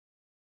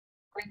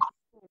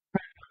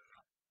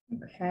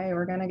Okay,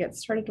 we're going to get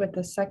started with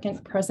the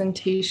second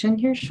presentation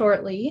here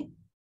shortly.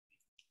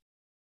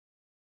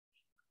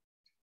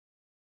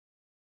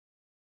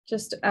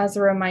 Just as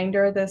a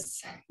reminder,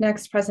 this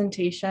next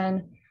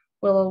presentation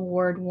will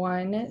award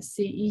 1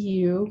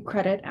 CEU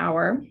credit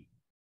hour.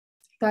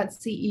 That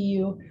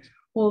CEU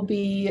will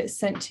be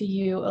sent to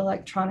you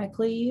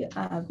electronically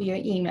via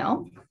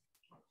email.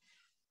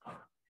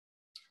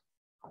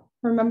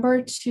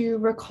 Remember to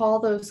recall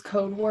those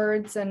code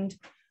words, and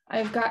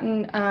I've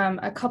gotten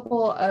a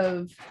couple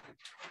of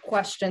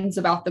questions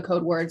about the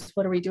code words.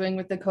 What are we doing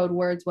with the code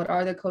words? What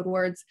are the code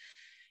words?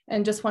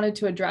 And just wanted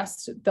to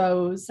address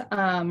those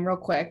real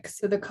quick.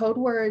 So the code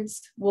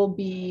words will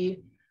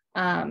be,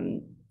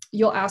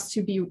 you'll ask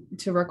to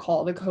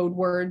recall the code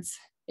words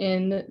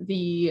in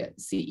the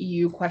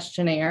CEU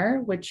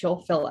questionnaire, which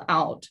you'll fill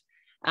out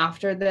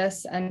after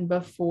this and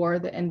before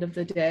the end of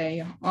the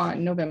day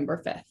on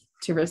November 5th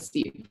to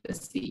receive the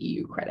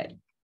CEU credit.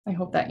 I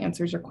hope that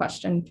answers your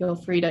question. Feel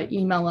free to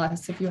email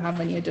us if you have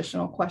any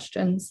additional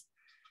questions.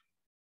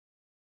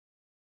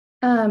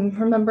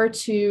 Remember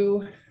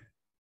to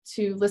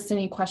list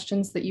any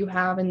questions that you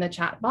have in the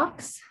chat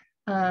box.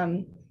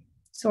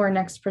 So our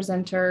next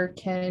presenter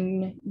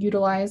can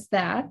utilize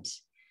that.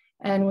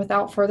 And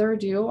without further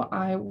ado,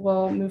 I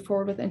will move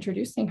forward with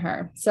introducing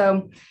her.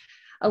 So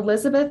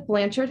Elizabeth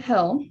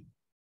Blanchard-Hill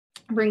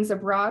brings a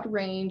broad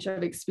range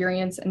of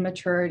experience and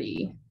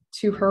maturity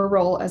to her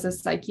role as a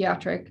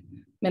psychiatric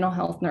mental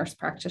health nurse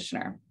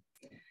practitioner.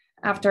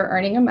 After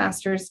earning a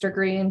master's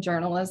degree in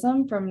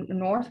journalism from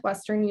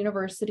Northwestern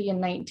University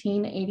in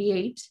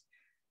 1988,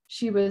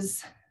 she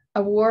was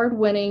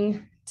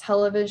award-winning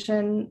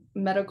television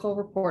medical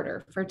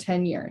reporter for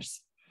 10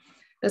 years.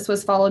 This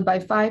was followed by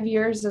 5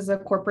 years as a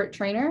corporate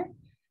trainer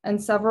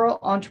and several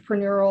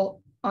entrepreneurial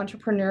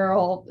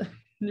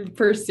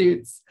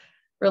pursuits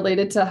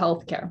related to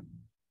healthcare.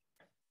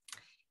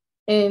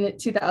 In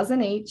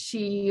 2008,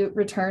 she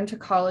returned to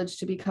college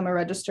to become a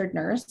registered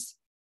nurse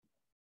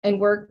and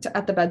worked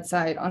at the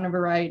bedside on a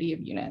variety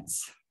of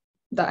units: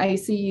 the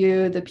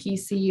ICU, the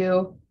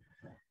PCU,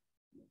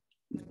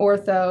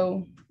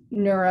 ortho,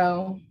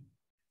 neuro,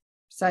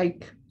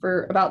 psych,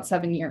 for about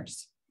 7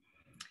 years.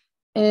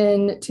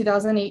 In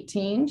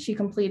 2018, she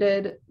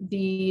completed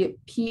the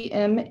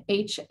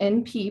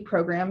PMHNP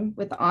program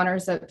with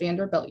honors at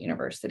Vanderbilt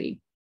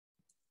University.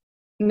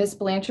 Ms.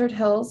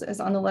 Blanchard-Hills is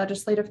on the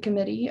legislative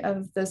committee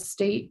of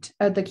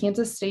the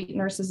Kansas State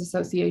Nurses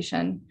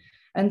Association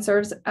and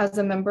serves as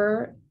a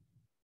member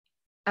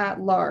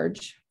at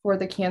large for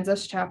the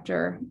Kansas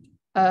chapter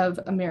of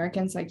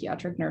American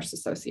Psychiatric Nurse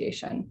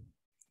Association.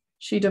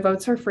 She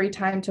devotes her free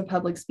time to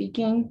public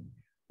speaking,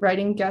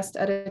 writing guest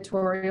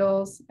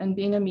editorials, and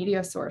being a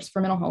media source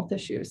for mental health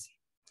issues.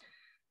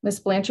 Ms.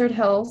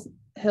 Blanchard-Hills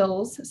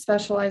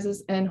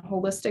specializes in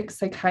holistic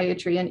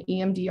psychiatry and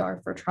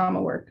EMDR for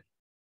trauma work.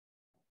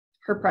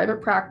 Her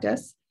private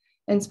practice,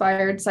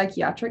 Inspired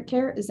Psychiatric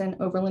Care, is in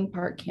Overland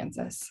Park,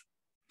 Kansas.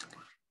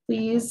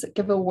 Please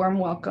give a warm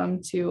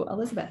welcome to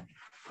Elizabeth.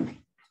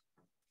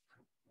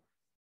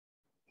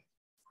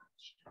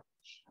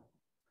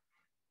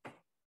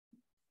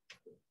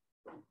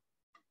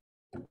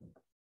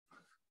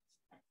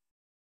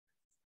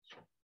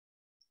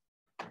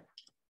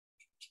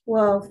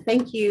 Well,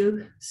 thank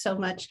you so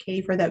much,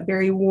 Kay, for that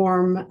very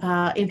warm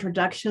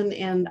introduction.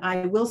 And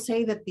I will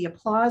say that the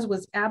applause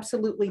was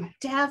absolutely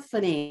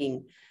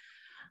deafening.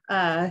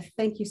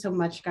 Thank you so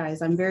much,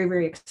 guys. I'm very,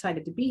 very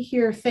excited to be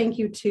here. Thank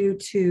you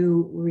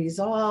to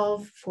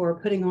Resolve for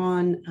putting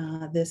on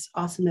this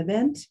awesome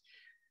event.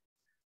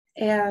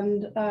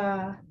 And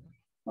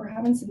we're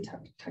having some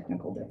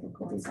technical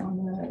difficulties on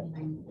the.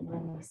 We're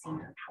only seeing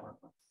her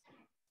PowerPoint.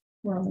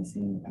 We're only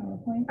seeing the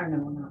PowerPoint? Or no,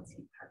 we're not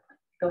seeing PowerPoint.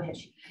 Go ahead.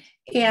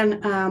 And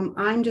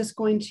I'm just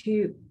going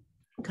to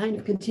kind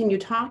of continue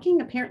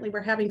talking. Apparently,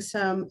 we're having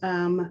some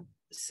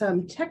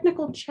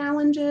technical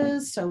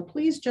challenges, so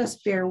please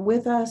just bear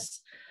with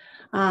us.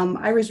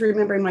 I was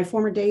remembering my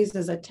former days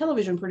as a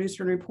television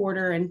producer and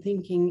reporter and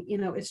thinking, you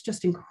know, it's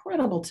just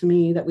incredible to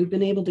me that we've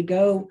been able to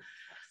go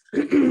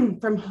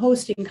from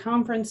hosting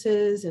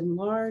conferences in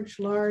large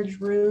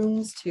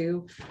rooms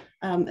to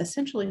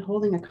essentially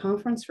holding a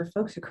conference for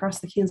folks across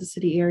the Kansas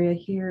City area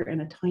here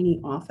in a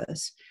tiny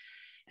office.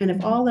 And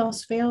if all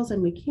else fails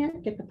and we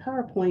can't get the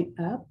PowerPoint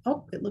up,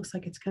 oh, it looks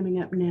like it's coming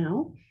up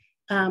now.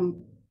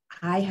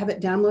 I have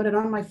it downloaded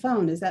on my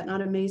phone. Is that not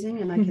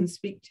amazing? And I can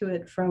speak to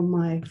it from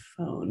my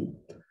phone.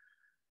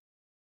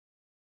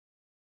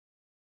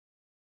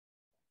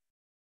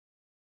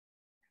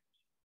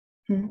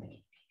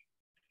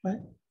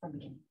 What?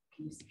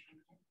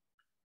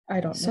 I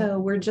don't know. So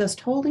we're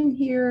just holding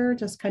here,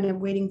 just kind of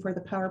waiting for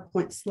the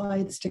PowerPoint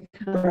slides to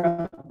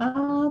come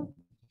up.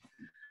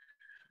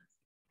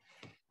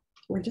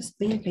 We're just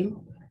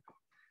vamping.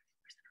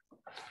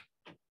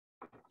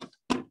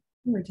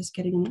 We're just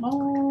getting them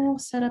all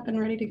set up and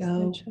ready to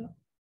go.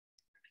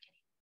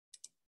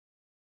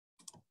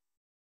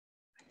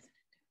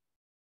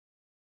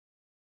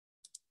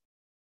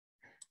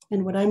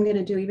 And what I'm going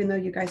to do, even though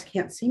you guys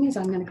can't see me, is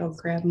I'm going to go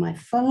grab my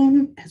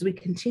phone as we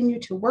continue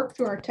to work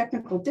through our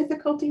technical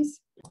difficulties.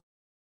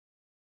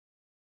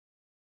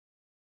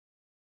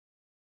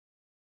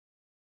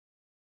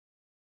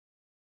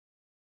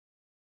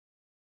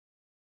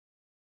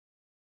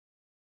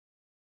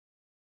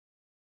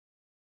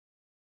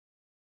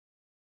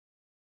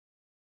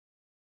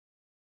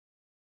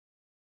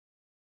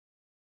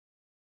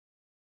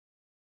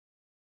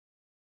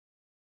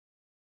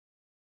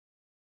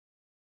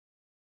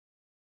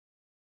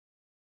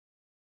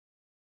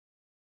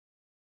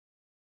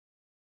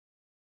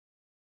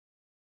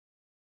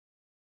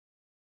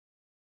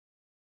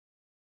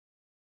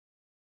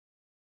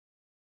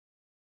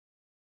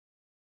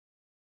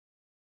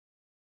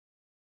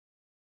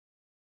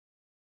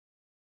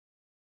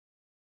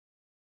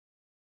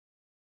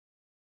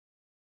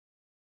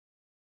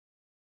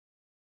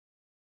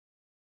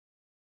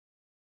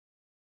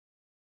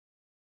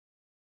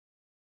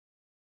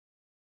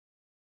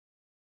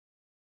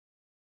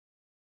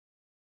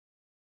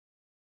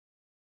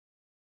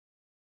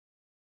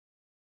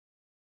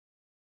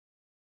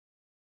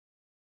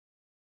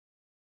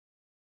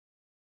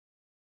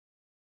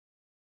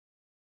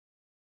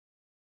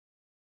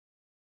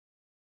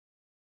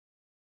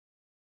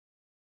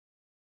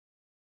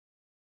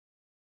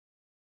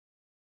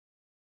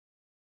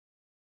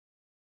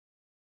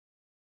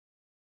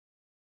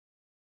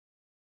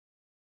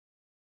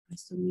 I'm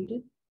still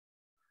muted.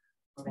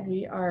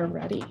 We are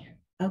ready.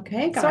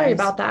 Okay, guys. Sorry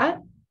about that.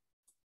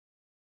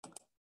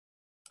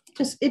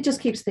 It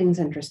just keeps things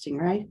interesting,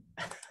 right?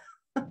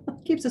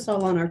 Keeps us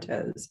all on our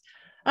toes.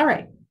 All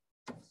right.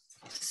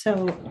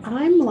 So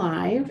I'm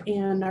live,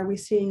 and are we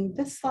seeing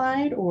this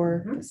slide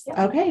or?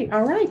 Yeah. Okay.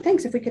 All right.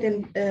 Thanks. If we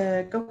could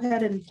go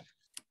ahead and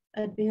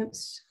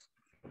advance.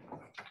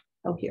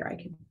 Oh, here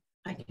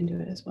I can do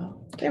it as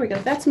well. There we go.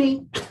 That's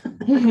me.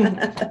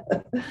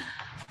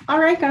 All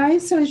right,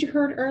 guys. So as you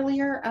heard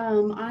earlier,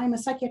 I'm a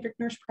psychiatric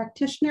nurse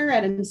practitioner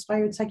at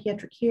Inspired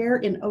Psychiatric Care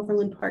in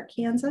Overland Park,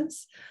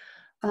 Kansas,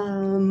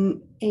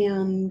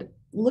 and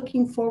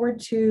looking forward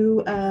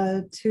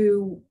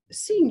to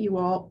seeing you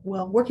all,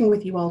 well, working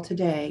with you all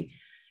today.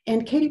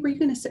 And Katie, were you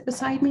going to sit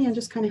beside me and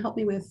just kind of help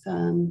me with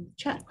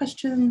chat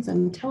questions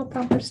and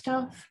teleprompter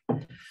stuff?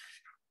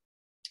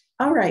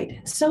 All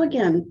right. So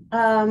again,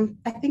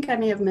 I think I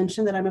may have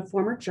mentioned that I'm a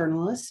former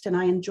journalist and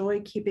I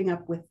enjoy keeping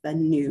up with the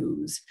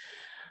news.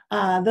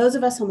 Those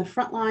of us on the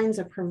front lines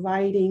of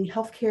providing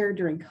healthcare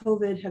during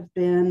COVID have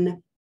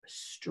been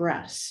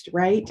stressed,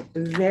 right?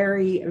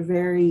 Very,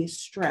 very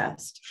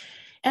stressed.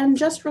 And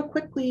just real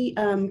quickly,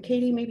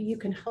 Katie, maybe you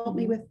can help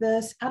me with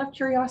this. Out of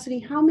curiosity,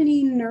 how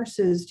many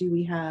nurses do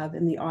we have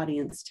in the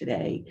audience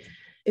today?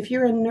 If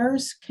you're a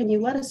nurse, can you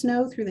let us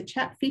know through the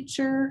chat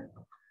feature?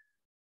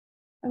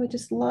 I would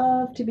just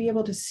love to be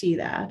able to see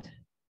that,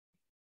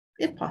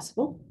 if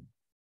possible.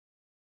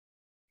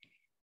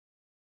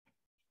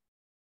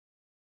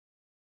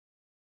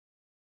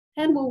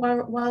 And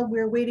while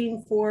we're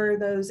waiting for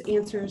those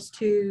answers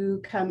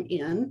to come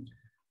in,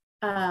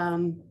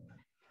 I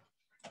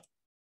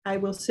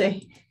will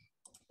say,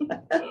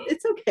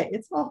 it's okay.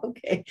 It's all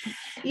okay.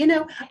 You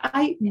know,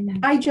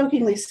 I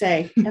jokingly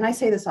say, and I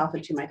say this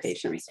often to my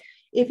patients,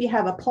 if you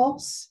have a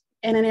pulse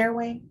and an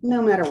airway,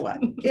 no matter what,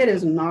 it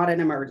is not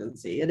an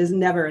emergency. It is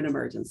never an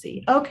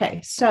emergency.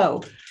 Okay,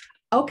 so,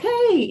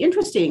 okay,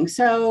 interesting.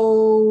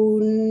 So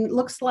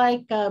looks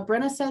like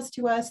Brenna says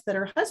to us that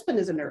her husband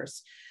is a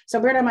nurse. So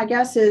Brenna, my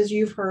guess is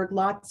you've heard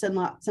lots and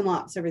lots and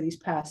lots over these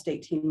past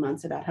 18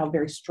 months about how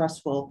very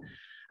stressful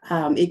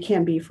it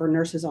can be for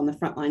nurses on the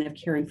front line of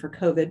caring for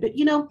COVID. But,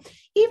 you know,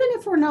 even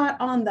if we're not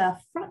on the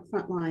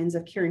front lines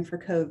of caring for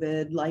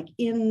COVID, like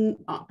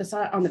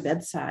on the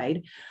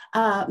bedside,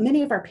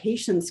 many of our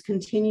patients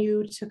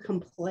continue to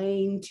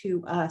complain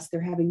to us. They're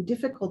having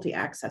difficulty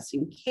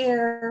accessing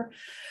care.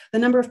 The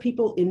number of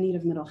people in need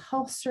of mental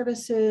health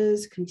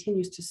services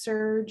continues to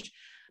surge.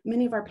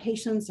 Many of our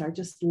patients are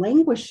just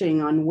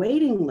languishing on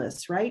waiting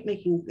lists, right?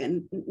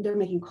 They're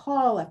making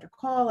call after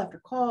call after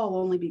call,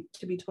 only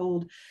to be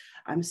told,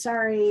 I'm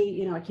sorry,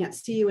 you know, I can't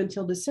see you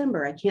until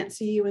December. I can't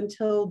see you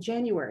until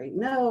January.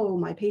 No,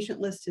 my patient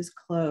list is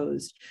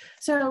closed.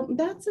 So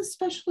that's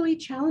especially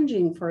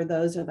challenging for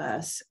those of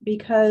us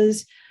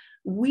because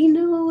we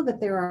know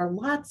that there are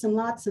lots and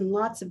lots and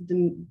lots of,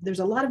 there's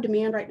a lot of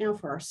demand right now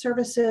for our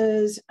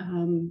services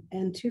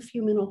and too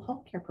few mental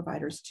health care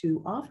providers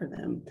to offer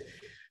them.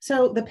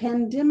 So the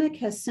pandemic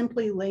has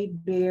simply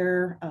laid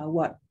bare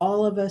what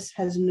all of us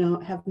have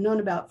known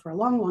about for a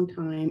long, long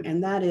time,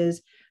 and that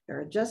is there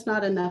are just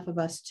not enough of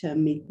us to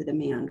meet the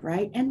demand,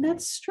 right? And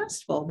that's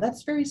stressful.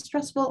 That's very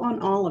stressful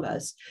on all of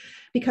us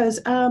because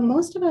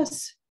most of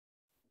us,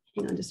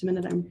 hang on just a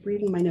minute, I'm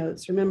reading my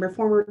notes. Remember,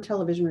 former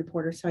television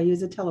reporter, so I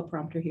use a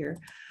teleprompter here.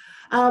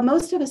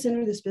 Most of us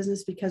enter this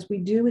business because we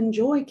do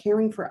enjoy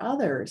caring for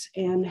others,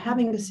 and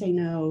having to say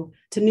no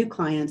to new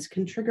clients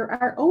can trigger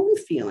our own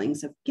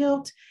feelings of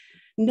guilt,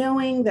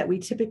 knowing that we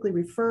typically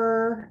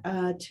refer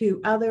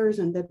to others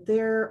and that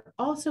they're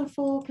also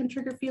full can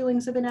trigger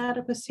feelings of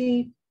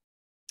inadequacy.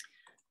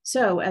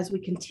 So as we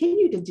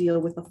continue to deal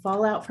with the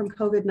fallout from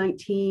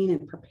COVID-19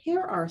 and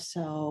prepare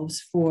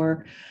ourselves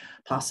for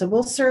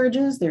possible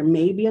surges, there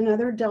may be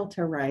another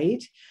Delta,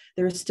 right?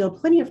 There is still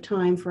plenty of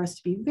time for us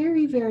to be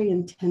very, very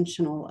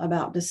intentional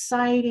about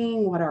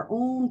deciding what our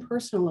own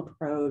personal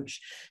approach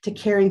to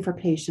caring for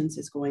patients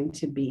is going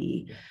to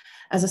be.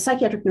 As a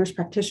psychiatric nurse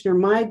practitioner,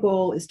 my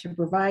goal is to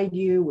provide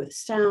you with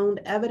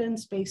sound,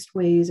 evidence-based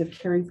ways of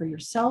caring for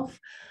yourself.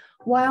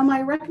 While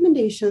my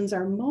recommendations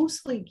are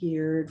mostly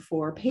geared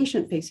for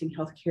patient-facing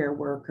healthcare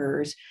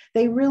workers,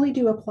 they really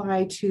do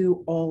apply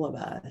to all of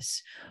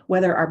us,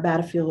 whether our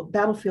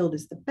battlefield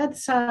is the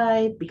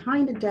bedside,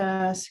 behind a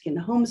desk, in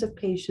the homes of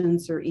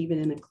patients, or even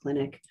in a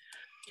clinic.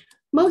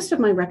 Most of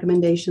my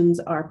recommendations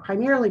are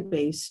primarily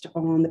based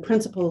on the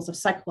principles of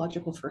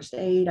psychological first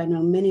aid. I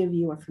know many of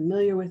you are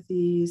familiar with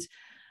these.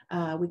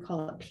 We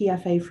call it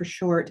PFA for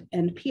short,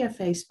 and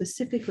PFA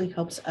specifically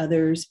helps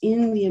others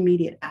in the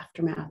immediate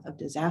aftermath of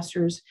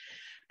disasters.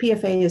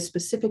 PFA is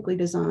specifically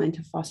designed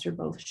to foster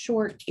both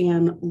short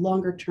and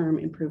longer term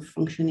improved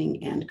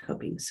functioning and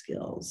coping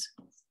skills.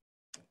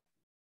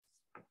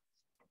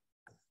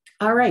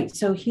 All right,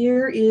 so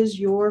here is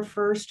your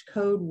first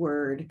code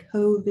word,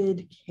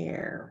 COVID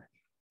care.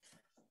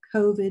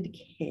 COVID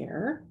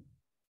care,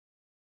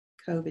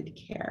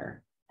 COVID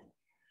care.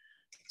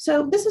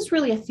 So this is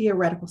really a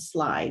theoretical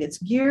slide. It's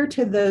geared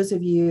to those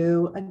of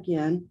you,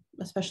 again,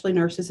 especially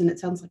nurses, and it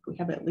sounds like we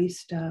have at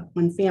least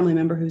one family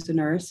member who's a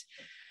nurse,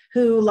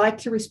 who like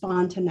to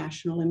respond to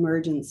national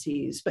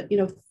emergencies. But, you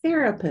know,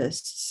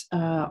 therapists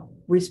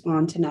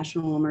respond to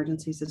national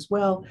emergencies as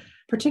well,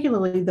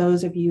 particularly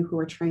those of you who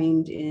are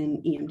trained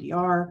in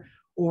EMDR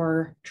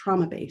or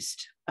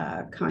trauma-based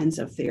kinds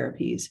of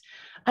therapies.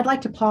 I'd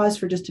like to pause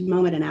for just a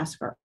moment and ask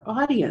our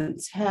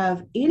audience,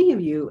 have any of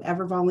you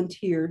ever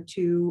volunteered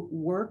to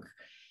work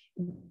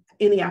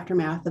in the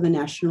aftermath of a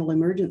national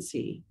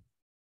emergency?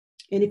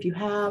 And if you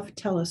have,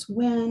 tell us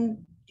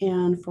when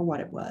and for what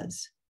it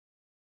was.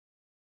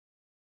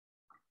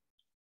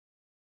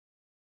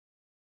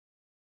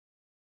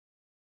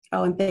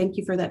 Oh, and thank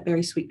you for that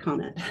very sweet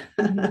comment.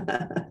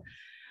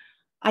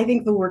 I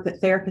think the work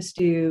that therapists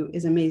do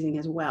is amazing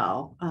as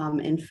well.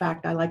 In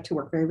fact, I like to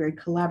work very, very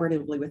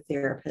collaboratively with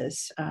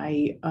therapists.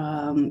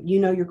 You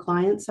know your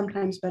clients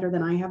sometimes better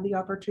than I have the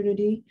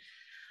opportunity.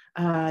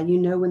 You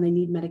know when they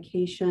need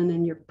medication,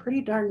 and you're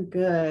pretty darn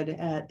good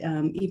at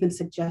even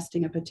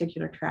suggesting a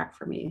particular track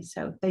for me.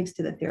 So thanks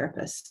to the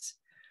therapists.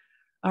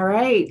 All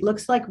right,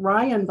 looks like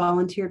Ryan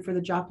volunteered for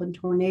the Joplin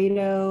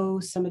tornado.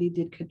 Somebody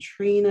did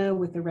Katrina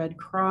with the Red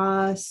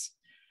Cross.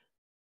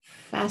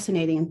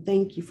 Fascinating, and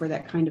thank you for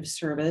that kind of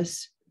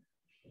service.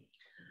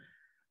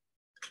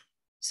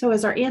 So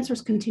as our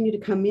answers continue to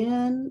come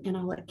in, and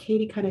I'll let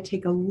Katie kind of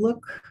take a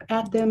look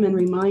at them and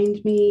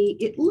remind me,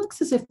 it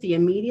looks as if the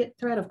immediate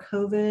threat of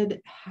COVID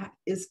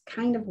is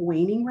kind of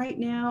waning right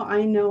now.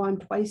 I know I'm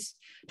twice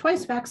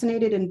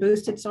vaccinated and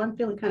boosted, so I'm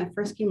feeling kind of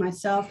frisky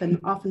myself and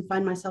often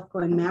find myself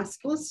going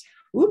maskless,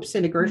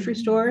 into grocery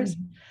stores.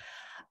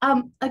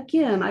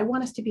 Again, I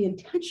want us to be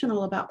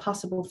intentional about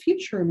possible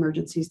future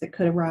emergencies that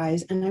could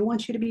arise. And I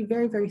want you to be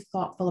very, very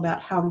thoughtful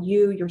about how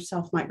you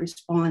yourself might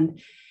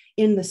respond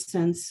in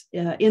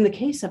the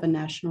case of a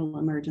national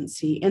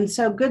emergency. And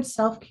so good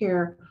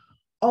self-care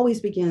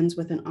always begins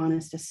with an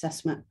honest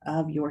assessment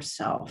of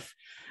yourself.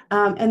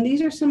 And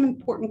these are some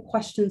important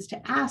questions to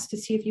ask to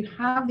see if you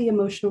have the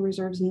emotional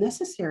reserves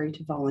necessary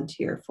to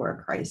volunteer for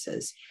a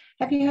crisis.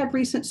 Have you had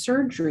recent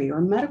surgery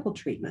or medical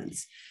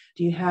treatments?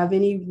 Do you have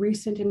any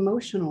recent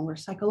emotional or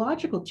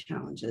psychological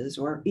challenges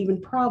or even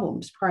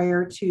problems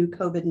prior to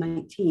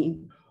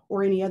COVID-19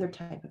 or any other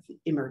type of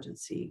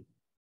emergency?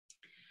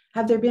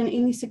 Have there been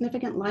any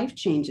significant life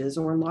changes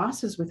or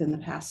losses within the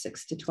past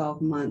 6 to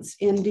 12 months?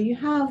 And do you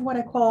have what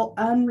I call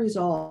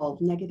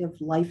unresolved negative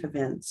life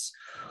events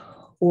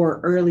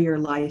or earlier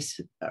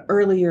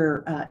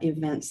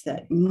events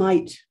that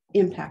might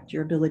impact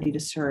your ability to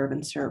serve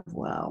and serve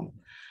well?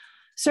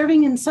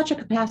 Serving in such a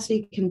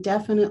capacity can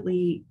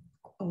definitely,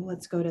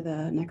 let's go to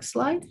the next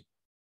slide.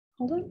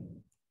 Hold on.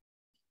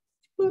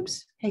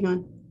 Oops, hang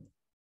on.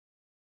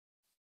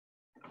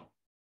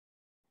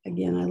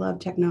 Again, I love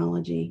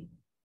technology.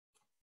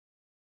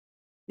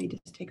 Let me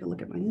just take a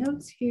look at my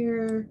notes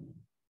here.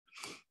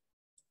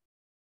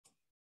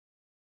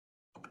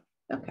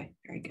 Okay,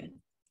 very good.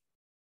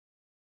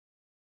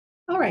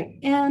 All right,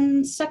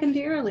 and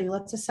secondarily,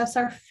 let's assess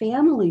our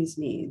family's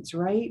needs,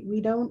 right?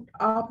 We don't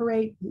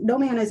operate, no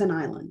man is an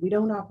island. We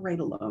don't operate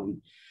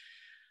alone.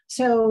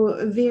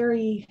 So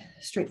very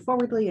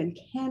straightforwardly and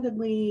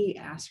candidly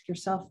ask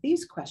yourself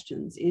these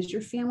questions. Is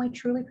your family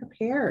truly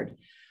prepared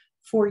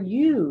for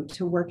you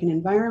to work in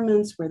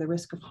environments where the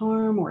risk of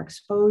harm or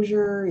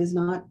exposure is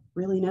not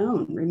really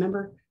known?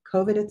 Remember,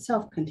 COVID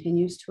itself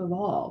continues to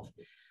evolve.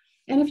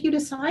 And if you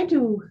decide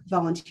to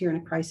volunteer in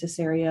a crisis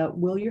area,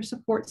 will your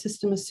support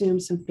system assume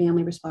some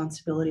family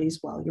responsibilities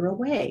while you're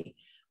away,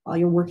 while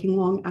you're working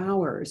long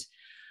hours?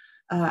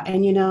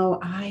 And, you know,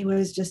 I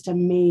was just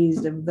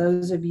amazed of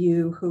those of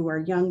you who are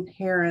young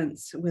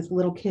parents with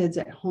little kids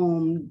at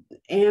home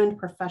and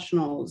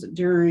professionals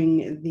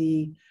during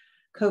the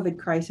COVID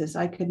crisis.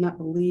 I could not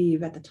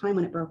believe at the time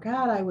when it broke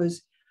out, I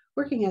was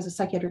working as a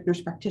psychiatric nurse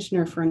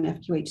practitioner for an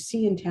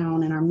FQHC in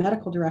town, and our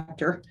medical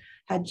director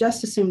had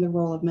just assumed the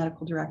role of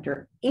medical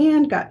director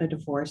and gotten a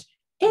divorce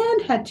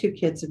and had two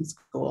kids in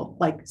school,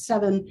 like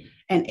 7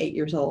 and 8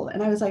 years old.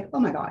 And I was like, oh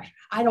my gosh,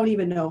 I don't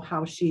even know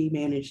how she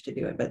managed to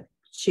do it, but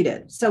she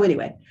did. So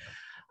anyway,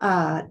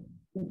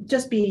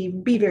 just be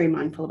very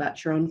mindful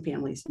about your own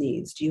family's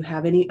needs. Do you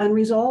have any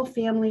unresolved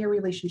family or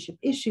relationship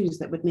issues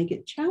that would make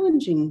it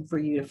challenging for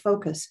you to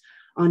focus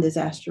on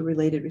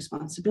disaster-related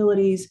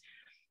responsibilities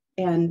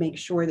and make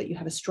sure that you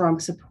have a strong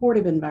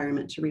supportive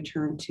environment to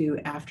return to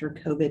after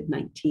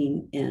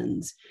COVID-19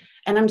 ends?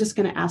 And I'm just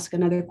going to ask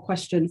another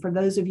question for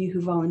those of you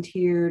who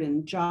volunteered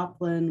in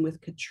Joplin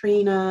with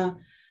Katrina.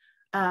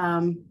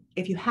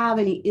 If you have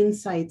any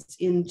insights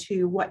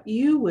into what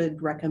you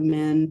would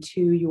recommend to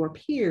your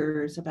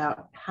peers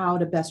about how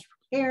to best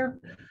prepare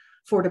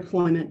for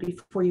deployment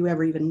before you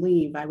ever even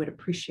leave, I would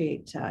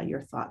appreciate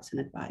your thoughts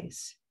and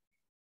advice.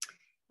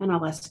 And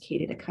I'll ask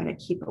Katie to kind of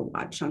keep a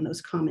watch on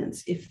those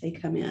comments if they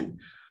come in.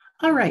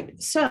 All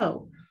right,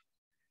 so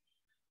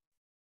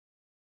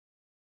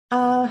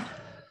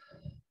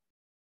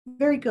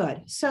very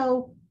good.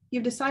 So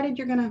you've decided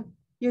you're gonna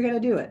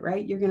do it,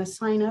 right? You're gonna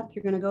sign up,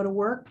 you're gonna go to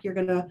work, you're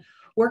gonna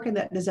work in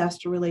that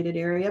disaster-related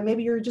area.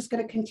 Maybe you're just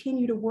gonna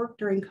continue to work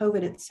during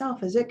COVID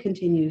itself as it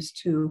continues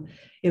to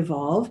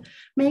evolve.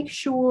 Make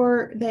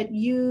sure that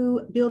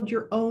you build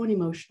your own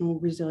emotional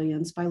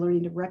resilience by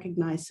learning to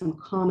recognize some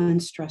common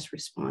stress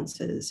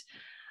responses,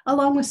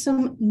 along with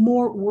some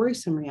more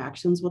worrisome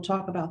reactions. We'll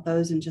talk about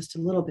those in just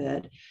a little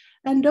bit.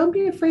 And don't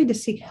be afraid to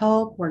seek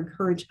help or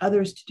encourage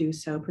others to do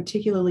so,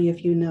 particularly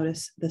if you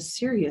notice the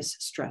serious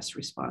stress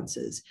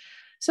responses.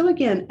 So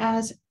again,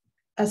 as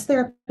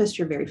therapists,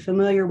 you're very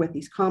familiar with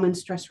these common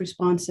stress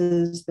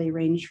responses. They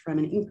range from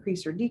an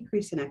increase or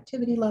decrease in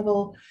activity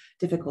level,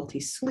 difficulty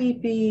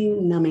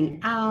sleeping,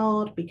 numbing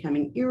out,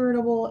 becoming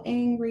irritable,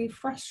 angry,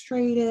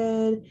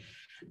 frustrated,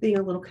 being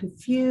a little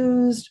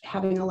confused,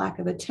 having a lack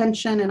of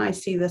attention. And I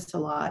see this a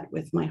lot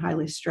with my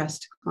highly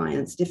stressed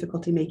clients,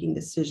 difficulty making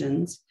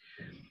decisions.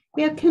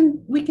 We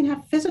can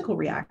have physical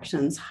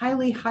reactions,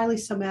 highly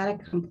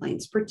somatic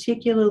complaints,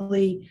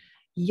 particularly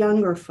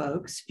younger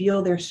folks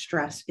feel their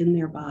stress in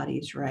their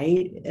bodies,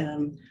 right?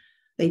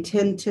 We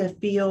tend to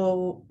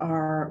feel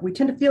our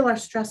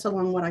stress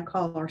along what I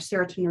call our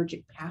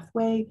serotonergic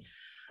pathway,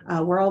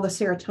 where all the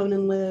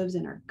serotonin lives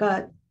in our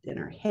gut, in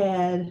our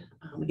head.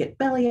 We get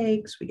belly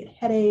aches, we get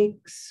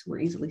headaches, we're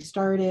easily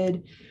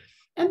started.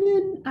 And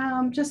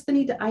then just the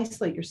need to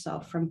isolate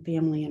yourself from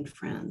family and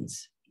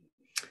friends.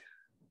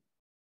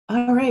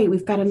 All right,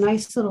 we've got a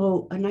nice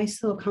little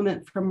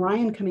comment from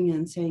Ryan coming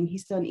in saying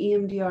he's done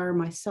EMDR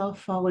myself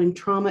following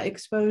trauma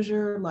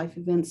exposure, life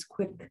events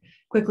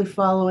quickly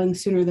following,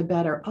 sooner the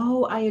better.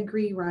 Oh, I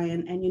agree,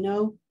 Ryan. And you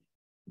know,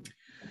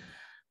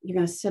 you're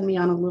going to send me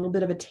on a little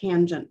bit of a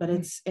tangent, but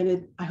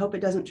I hope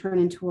it doesn't turn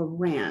into a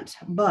rant.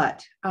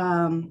 But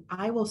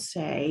I will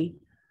say,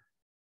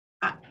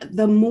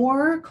 the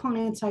more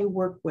clients I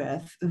work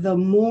with, the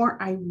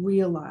more I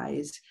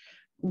realize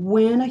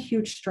when a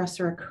huge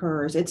stressor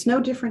occurs, it's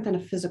no different than a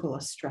physical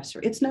stressor.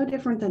 It's no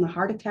different than the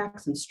heart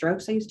attacks and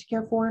strokes I used to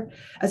care for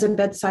as a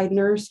bedside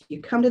nurse.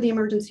 You come to the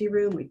emergency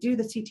room, we do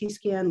the CT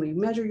scan, we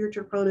measure your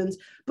troponins,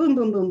 boom,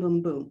 boom, boom,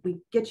 boom, boom. We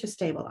get you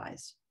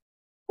stabilized.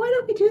 Why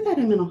don't we do that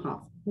in mental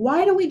health?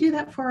 Why don't we do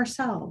that for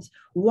ourselves?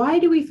 Why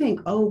do we think,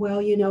 oh,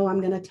 well, you know, I'm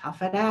going to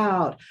tough it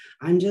out.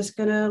 I'm just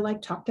going to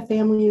talk to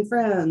family and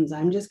friends.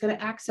 I'm just going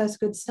to access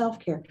good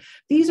self-care.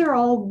 These are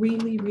all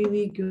really,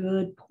 really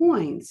good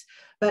points.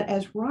 But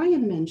as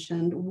Ryan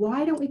mentioned,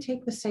 why don't we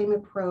take the same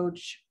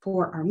approach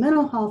for our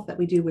mental health that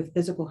we do with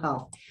physical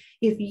health?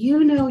 If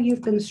you know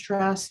you've been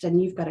stressed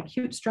and you've got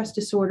acute stress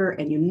disorder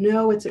and you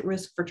know it's at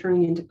risk for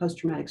turning into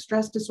post-traumatic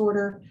stress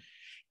disorder,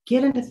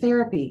 get into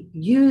therapy,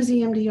 use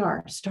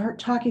EMDR, start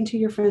talking to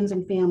your friends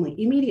and family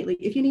immediately.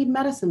 If you need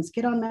medicines,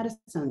 get on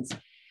medicines.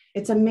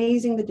 It's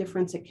amazing the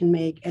difference it can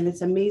make, and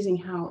it's amazing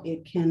how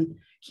it can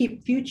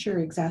keep future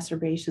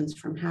exacerbations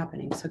from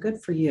happening. So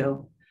good for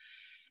you.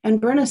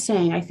 And Brenna's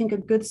saying, I think a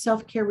good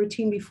self-care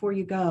routine before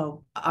you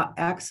go.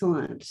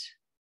 Excellent.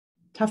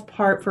 Tough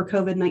part for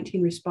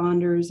COVID-19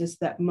 responders is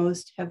that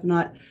most have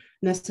not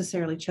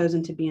necessarily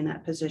chosen to be in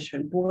that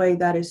position. Boy,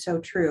 that is so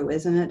true,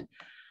 isn't it?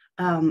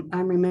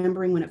 I'm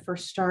remembering when it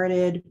first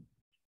started,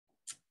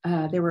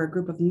 there were a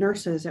group of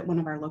nurses at one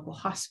of our local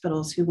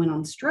hospitals who went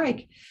on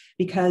strike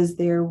because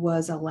there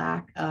was a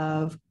lack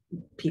of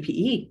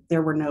PPE.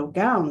 There were no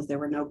gowns, there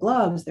were no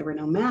gloves, there were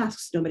no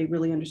masks. Nobody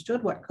really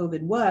understood what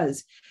COVID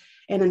was.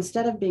 And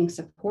instead of being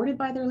supported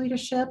by their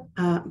leadership,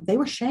 they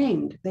were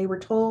shamed. They were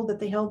told that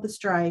they held the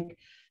strike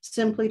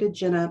simply to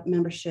gin up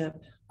membership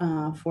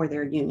for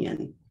their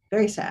union.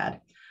 Very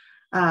sad.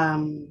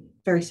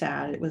 Very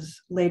sad. It was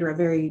later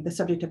the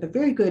subject of a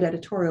very good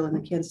editorial in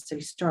the Kansas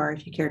City Star,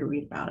 if you care to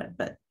read about it.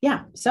 But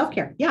yeah,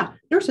 self-care. Yeah,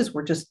 nurses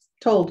were just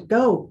told,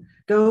 go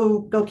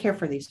care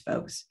for these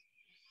folks.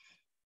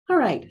 All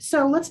right,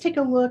 so let's take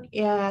a look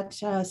at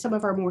some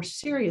of our more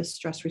serious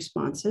stress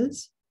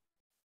responses.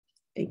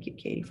 Thank you,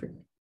 Katie, for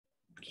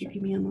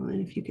keeping me in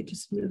line. If you could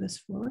just move us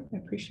forward, I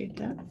appreciate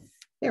that.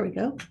 There we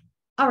go.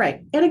 All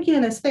right, and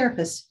again, as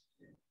therapists,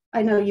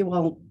 I know you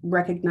won't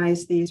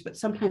recognize these, but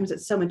sometimes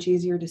it's so much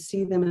easier to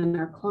see them in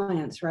our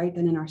clients, right,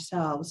 than in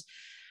ourselves.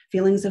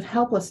 Feelings of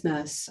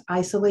helplessness,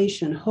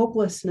 isolation,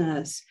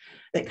 hopelessness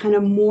that kind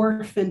of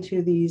morph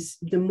into these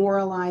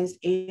demoralized,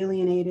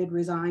 alienated,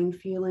 resigned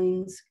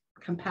feelings.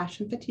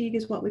 Compassion fatigue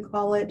is what we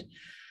call it.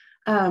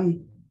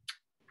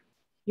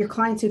 Your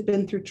clients who've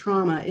been through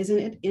trauma, isn't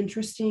it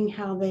interesting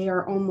how they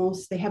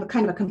have a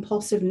kind of a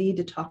compulsive need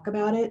to talk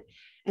about it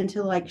and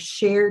to like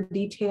share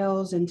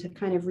details and to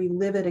kind of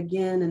relive it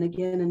again and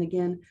again and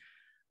again.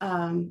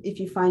 If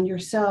you find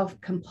yourself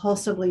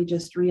compulsively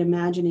just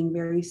reimagining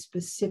very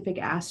specific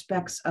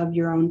aspects of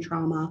your own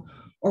trauma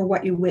or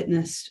what you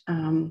witnessed,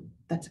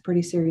 that's a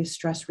pretty serious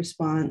stress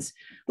response.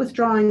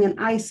 Withdrawing and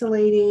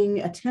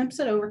isolating, attempts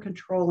at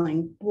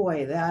over-controlling,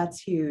 boy,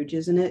 that's huge,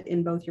 isn't it,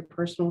 in both your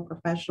personal and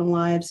professional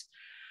lives?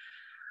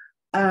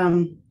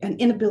 An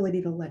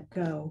inability to let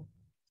go.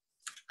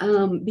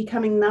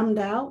 Becoming numbed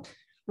out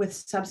with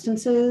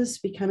substances,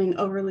 becoming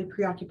overly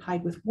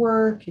preoccupied with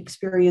work,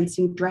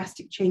 experiencing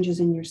drastic changes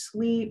in your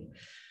sleep.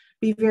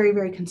 Be very,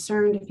 very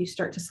concerned if you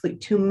start to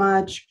sleep too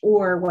much,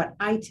 or what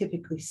I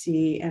typically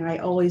see, and I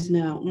always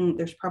know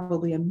there's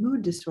probably a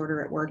mood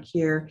disorder at work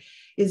here,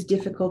 is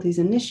difficulties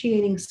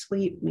initiating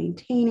sleep,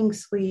 maintaining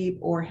sleep,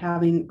 or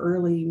having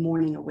early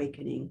morning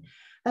awakening.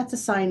 That's a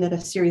sign that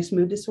a serious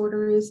mood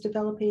disorder is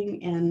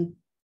developing. And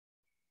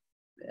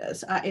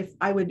if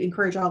I would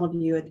encourage all of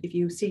you, if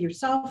you see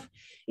yourself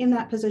in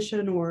that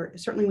position, or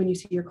certainly when you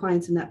see your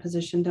clients in that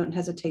position, don't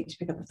hesitate to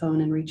pick up the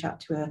phone and reach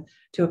out to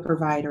a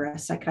provider, a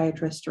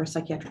psychiatrist or a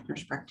psychiatric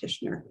nurse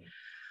practitioner.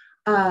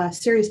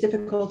 Serious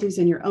difficulties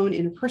in your own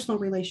interpersonal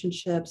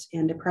relationships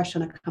and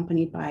depression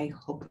accompanied by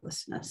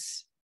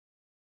hopelessness.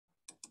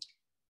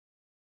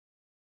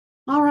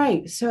 All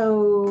right,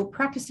 so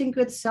practicing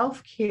good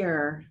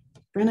self-care.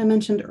 Brenna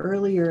mentioned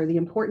earlier the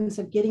importance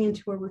of getting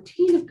into a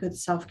routine of good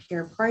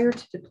self-care prior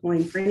to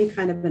deploying for any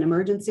kind of an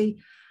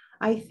emergency.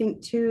 I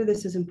think too,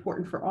 this is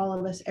important for all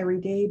of us every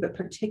day, but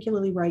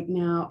particularly right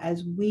now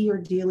as we are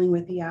dealing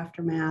with the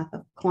aftermath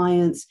of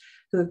clients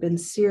who have been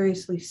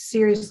seriously,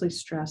 seriously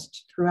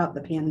stressed throughout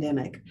the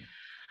pandemic.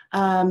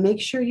 Make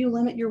sure you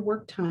limit your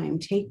work time,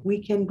 take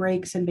weekend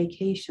breaks and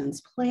vacations,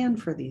 plan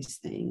for these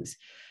things.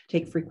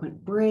 Take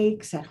frequent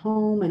breaks at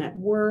home and at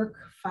work,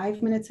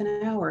 5 minutes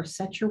an hour,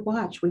 set your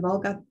watch. We've all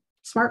got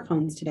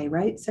smartphones today,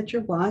 right? Set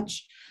your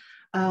watch.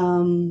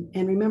 And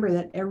remember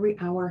that every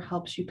hour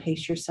helps you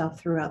pace yourself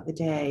throughout the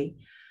day.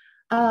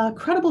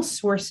 Credible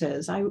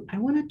sources. I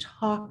want to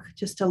talk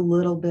just a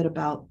little bit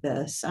about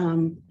this.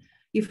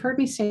 You've heard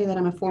me say that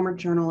I'm a former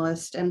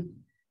journalist, and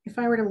if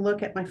I were to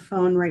look at my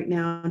phone right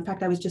now, in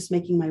fact, I was just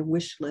making my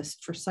wish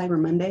list for Cyber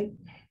Monday.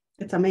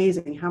 It's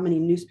amazing how many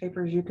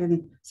newspapers you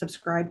can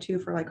subscribe to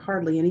for like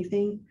hardly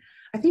anything.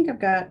 I think I've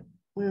got,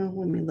 well,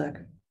 let me look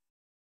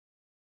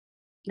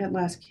at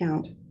last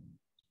count.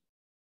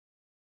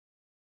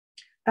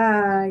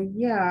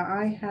 Yeah,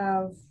 I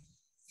have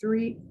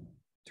three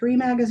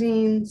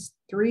magazines,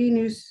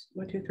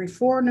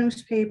 four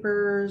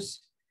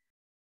newspapers.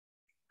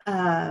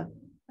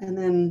 And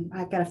then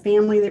I've got a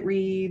family that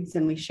reads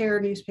and we share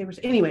newspapers.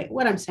 Anyway,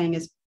 what I'm saying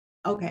is,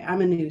 okay,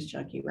 I'm a news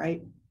junkie,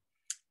 right?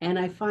 And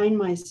I find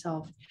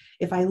myself,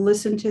 if I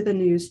listen to the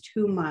news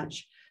too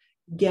much,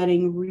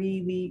 getting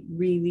really,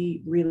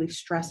 really, really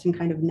stressed and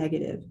kind of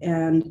negative.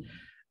 And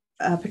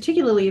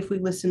particularly if we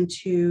listen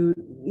to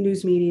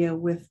news media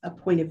with a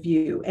point of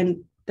view,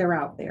 and they're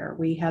out there.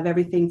 We have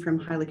everything from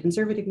highly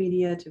conservative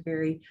media to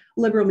very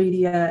liberal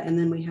media. And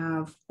then we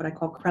have what I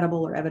call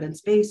credible or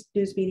evidence-based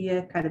news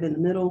media, kind of in the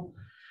middle.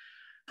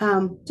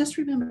 Just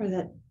remember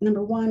that,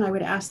 number one, I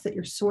would ask that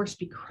your source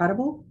be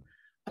credible.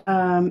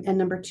 And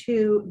number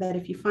two, that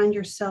if you find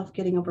yourself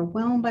getting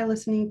overwhelmed by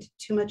listening to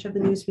too much of the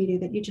news media,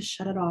 that you just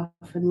shut it off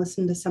and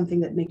listen to something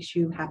that makes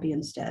you happy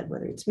instead,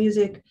 whether it's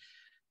music,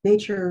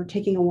 nature,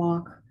 taking a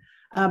walk.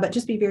 But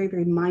just be very,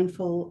 very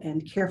mindful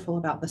and careful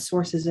about the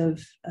sources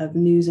of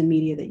news and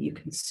media that you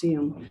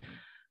consume.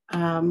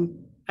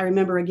 I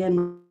remember,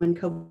 again, when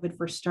COVID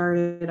first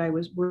started, I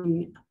was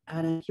working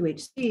at a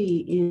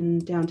QHC in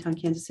downtown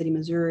Kansas City,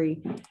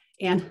 Missouri,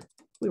 and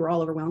we were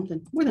all overwhelmed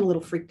and more than a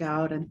little freaked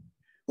out. And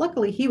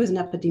luckily, he was an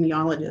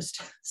epidemiologist.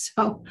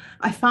 So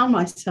I found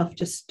myself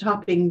just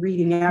stopping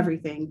reading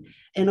everything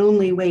and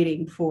only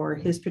waiting for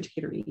his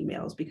particular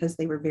emails because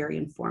they were very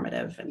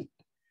informative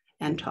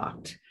and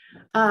talked.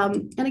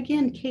 And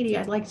again, Katie,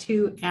 I'd like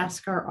to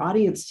ask our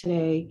audience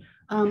today,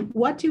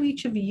 what do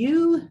each of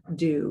you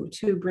do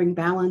to bring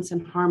balance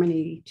and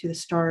harmony to the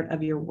start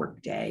of your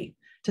workday,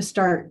 to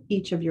start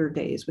each of your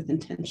days with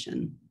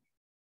intention?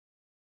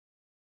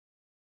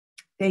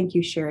 Thank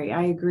you, Sherry.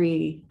 I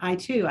agree. I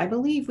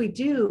believe we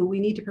do. We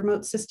need to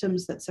promote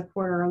systems that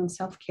support our own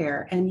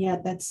self-care. And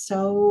yet it's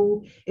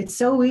so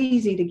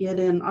easy to get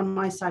in. On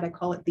my side, I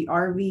call it the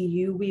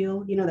RVU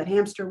wheel, that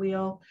hamster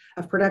wheel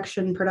of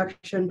production. And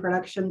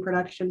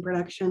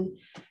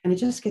it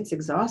just gets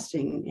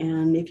exhausting.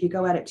 And if you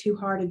go at it too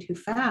hard and too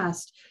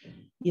fast,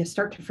 you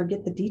start to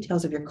forget the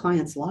details of your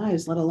clients'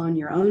 lives, let alone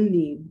your own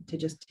need to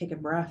just take a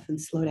breath and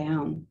slow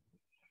down.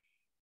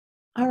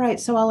 All right,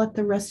 so I'll let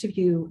the rest of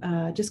you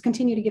just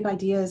continue to give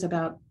ideas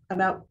about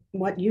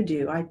what you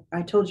do. I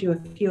told you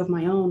a few of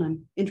my own.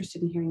 I'm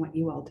interested in hearing what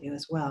you all do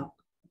as well.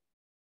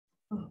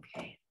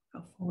 Okay,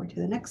 go forward to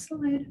the next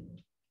slide.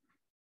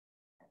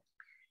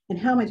 And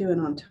how am I doing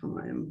on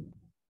time?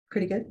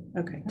 Pretty good?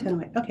 Okay, 10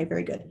 away. Okay,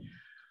 very good.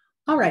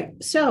 All right,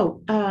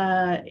 so,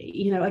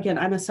 again,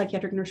 I'm a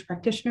psychiatric nurse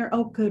practitioner.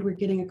 Oh, good, we're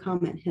getting a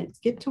comment.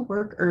 Get to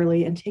work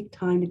early and take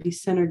time to be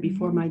centered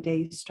before my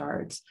day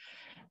starts.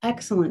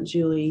 Excellent,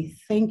 Julie.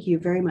 Thank you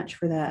very much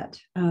for that.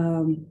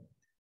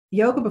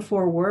 Yoga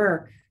before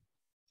work.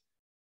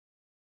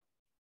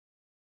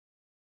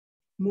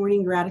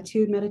 Morning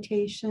gratitude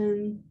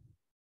meditation.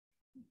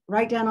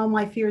 Write down all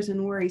my fears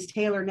and worries.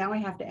 Taylor, now I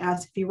have to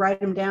ask, if you write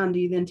them down, do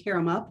you then tear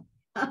them up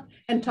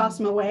and toss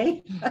them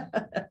away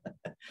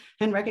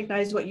and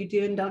recognize what you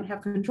do and don't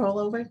have control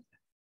over?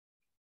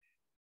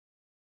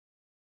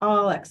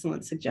 All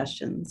excellent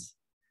suggestions.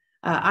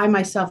 I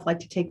myself like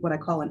to take what I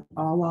call an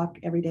all walk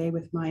every day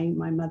with my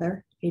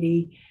mother,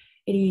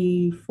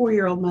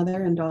 84-year-old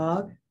mother and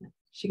dog.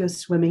 She goes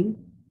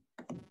swimming,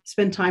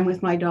 spend time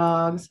with my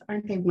dogs.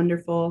 Aren't they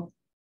wonderful?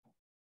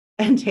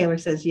 And Taylor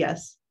says,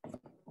 yes.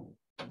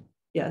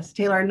 Yes,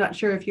 Taylor, I'm not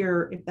sure if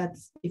you're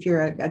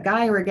a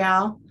guy or a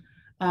gal,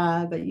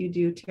 but you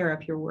do tear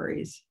up your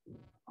worries.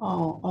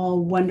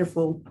 All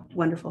wonderful,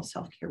 wonderful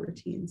self-care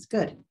routines.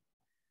 Good.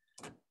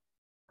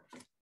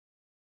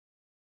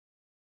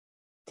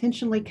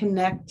 Intentionally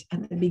connect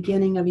at the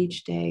beginning of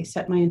each day,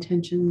 set my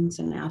intentions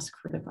and ask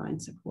for divine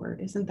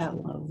support. Isn't that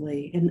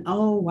lovely? And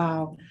oh,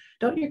 wow.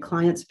 Don't your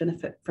clients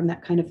benefit from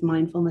that kind of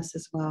mindfulness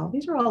as well?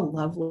 These are all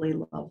lovely,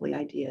 lovely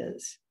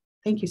ideas.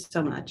 Thank you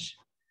so much.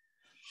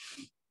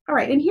 All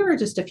right. And here are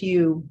just a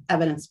few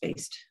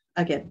evidence-based.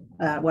 Again,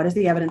 what does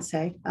the evidence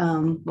say?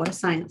 What does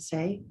science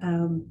say?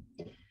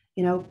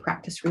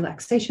 Practice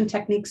relaxation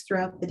techniques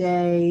throughout the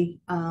day.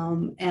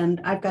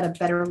 And I've got a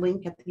better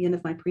link at the end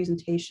of my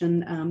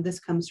presentation. This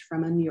comes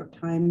from a New York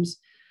Times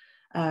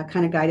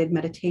kind of guided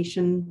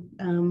meditation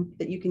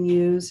that you can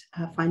use.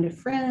 Find a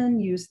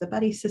friend, use the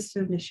buddy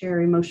system to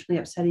share emotionally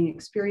upsetting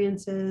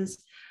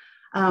experiences.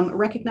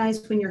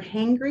 Recognize when you're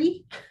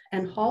hangry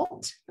and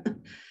halt.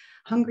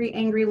 Hungry,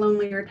 angry,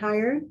 lonely, or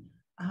tired.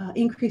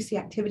 Increase the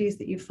activities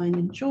that you find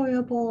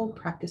enjoyable,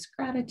 practice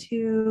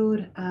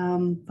gratitude,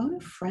 phone a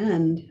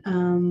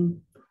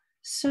friend.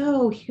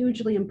 So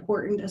hugely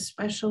important,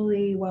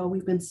 especially while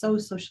we've been so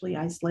socially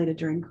isolated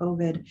during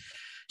COVID,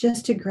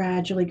 just to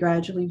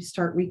gradually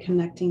start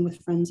reconnecting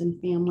with friends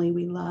and family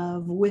we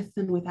love with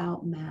and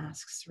without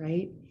masks,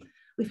 right?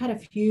 We've had a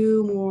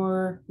few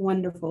more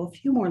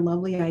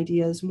lovely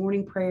ideas,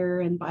 morning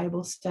prayer and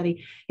Bible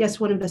study. Yes,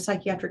 one of the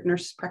psychiatric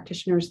nurse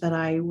practitioners that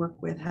I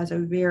work with has a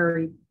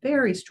very,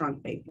 very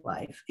strong faith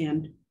life.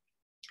 And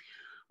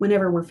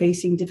whenever we're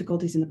facing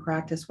difficulties in the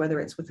practice, whether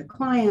it's with a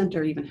client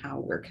or even how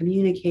we're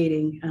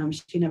communicating,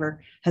 she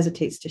never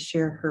hesitates to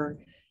share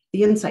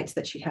the insights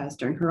that she has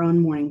during her own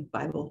morning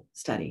Bible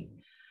study.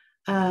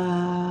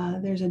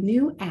 There's a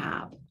new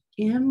app,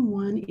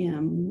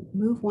 M1M,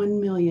 Move 1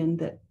 Million,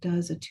 that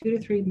does a 2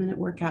 to 3 minute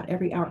workout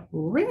every hour.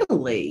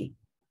 Really?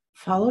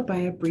 Followed by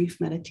a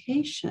brief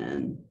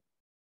meditation.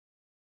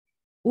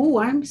 Oh,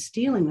 I'm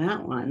stealing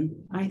that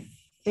one.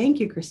 Thank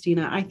you,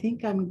 Christina. I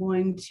think I'm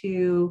going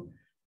to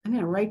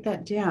write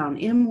that down.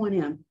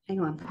 M1M. Hang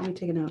on, let me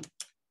take a note.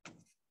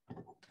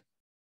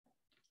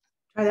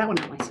 Try that one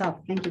out myself.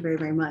 Thank you very,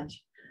 very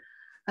much.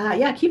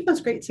 Yeah, keep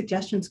those great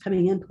suggestions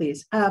coming in,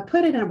 please.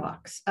 Put it in a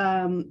box.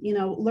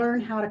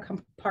 Learn how to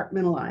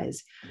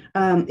compartmentalize.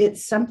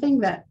 It's something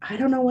that I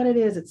don't know what it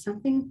is. It's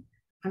something,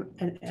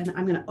 and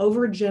I'm going to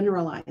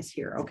overgeneralize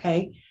here,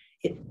 okay?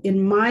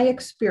 In my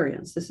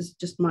experience, this is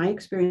just my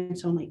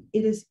experience only,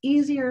 it is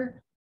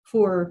easier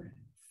for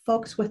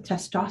folks with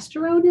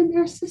testosterone in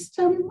their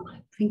system,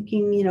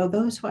 thinking,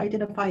 those who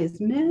identify as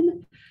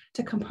men,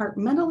 to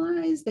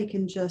compartmentalize. They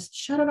can just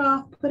shut it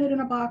off, put it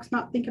in a box,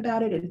 not think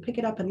about it, and pick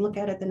it up and look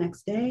at it the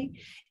next day.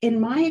 In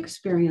my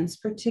experience,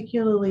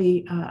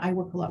 particularly, I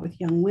work a lot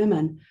with young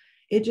women,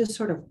 it just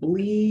sort of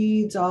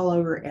bleeds all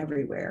over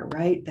everywhere,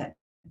 right?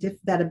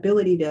 That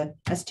ability to,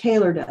 as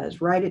Taylor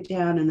does, write it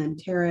down and then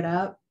tear it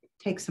up,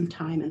 takes some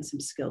time and some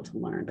skill to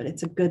learn, but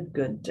it's a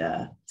good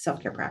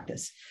self-care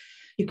practice.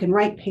 You can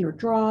write, pay, or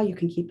draw. You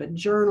can keep a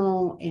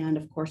journal. And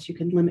of course, you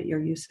can limit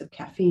your use of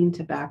caffeine,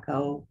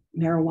 tobacco,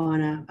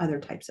 marijuana, other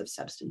types of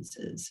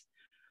substances.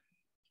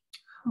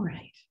 All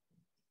right.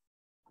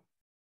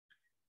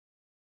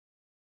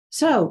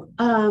 So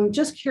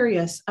just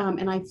curious,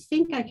 and I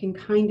think I can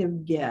kind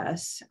of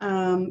guess,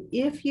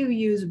 if you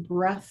use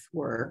breath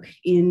work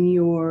in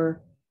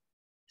your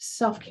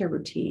self-care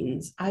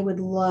routines. I would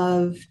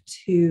love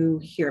to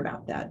hear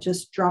about that.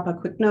 Just drop a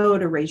quick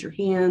note or raise your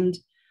hand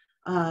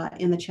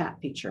in the chat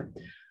feature.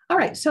 All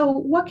right, so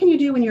what can you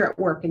do when you're at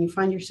work and you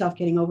find yourself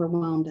getting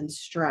overwhelmed and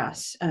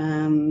stressed?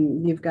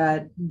 You've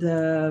got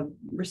the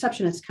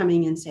receptionist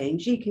coming in saying,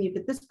 gee, can you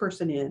get this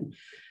person in?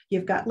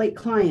 You've got late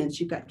clients,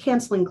 you've got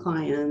canceling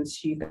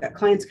clients, you've got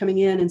clients coming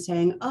in and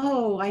saying,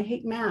 oh, I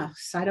hate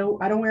masks, I don't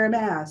wear a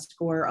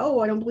mask, or oh,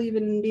 I don't believe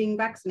in being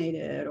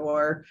vaccinated,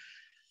 or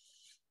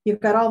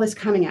you've got all this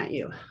coming at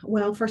you.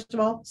 Well, first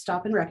of all,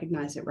 stop and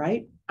recognize it,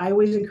 right? I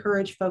always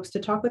encourage folks to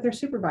talk with their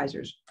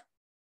supervisors.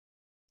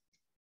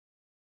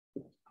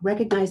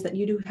 Recognize that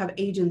you do have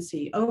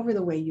agency over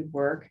the way you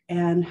work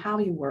and how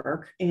you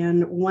work.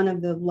 And one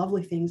of the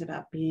lovely things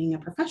about being a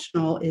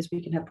professional is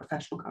we can have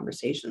professional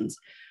conversations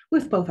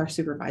with both our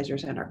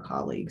supervisors and our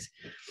colleagues.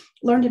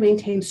 Learn to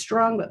maintain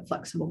strong but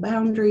flexible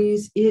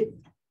boundaries. It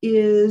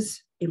is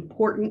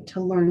important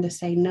to learn to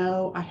say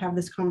no. I have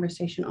this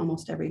conversation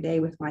almost every day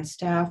with my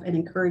staff and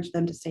encourage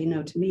them to say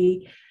no to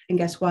me. And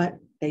guess what?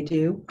 They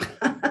do.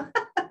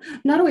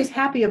 Not always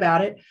happy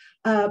about it,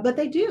 but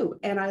they do.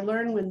 And I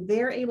learn when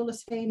they're able to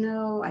say,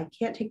 no, I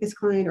can't take this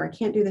client, or I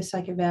can't do this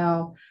psych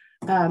eval,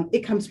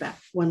 it comes back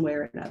one way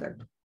or another.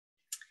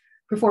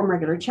 Perform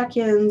regular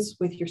check-ins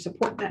with your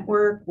support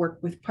network, work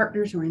with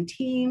partners or in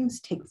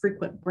teams, take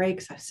frequent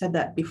breaks. I've said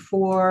that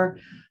before.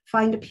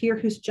 Find a peer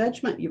whose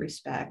judgment you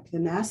respect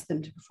and ask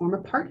them to perform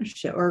a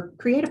partnership or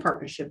create a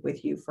partnership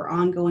with you for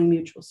ongoing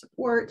mutual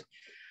support.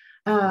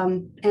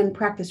 And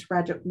practice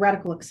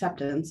radical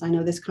acceptance. I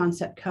know this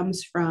concept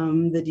comes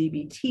from the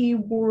DBT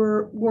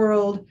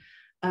world.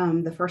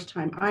 The first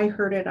time I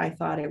heard it, I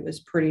thought it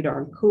was pretty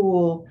darn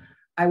cool.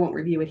 I won't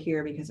review it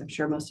here because I'm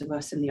sure most of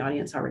us in the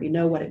audience already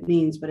know what it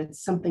means, but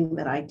it's something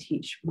that I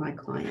teach my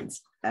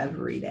clients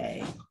every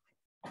day.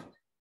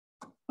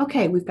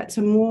 Okay, we've got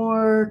some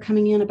more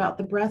coming in about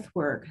the breath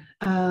work.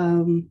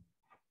 I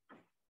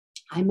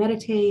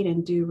meditate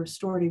and do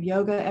restorative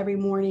yoga every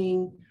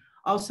morning.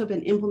 Also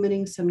been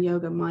implementing some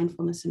yoga,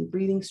 mindfulness, and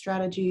breathing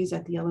strategies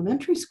at the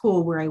elementary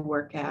school where I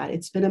work at.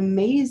 It's been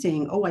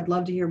amazing. Oh, I'd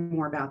love to hear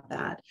more about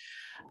that.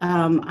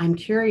 I'm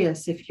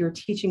curious if you're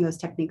teaching those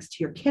techniques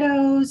to your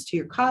kiddos, to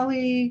your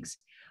colleagues,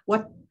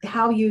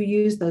 how you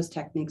use those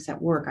techniques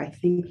at work. I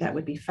think that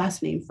would be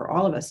fascinating for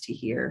all of us to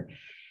hear.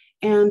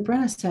 And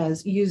Brenna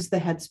says, use the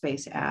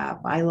Headspace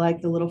app. I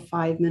like the little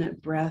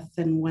 5-minute breath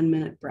and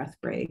 1-minute breath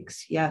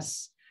breaks.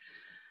 Yes.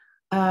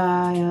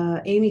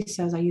 Amy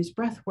says, I use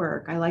breath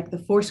work. I like the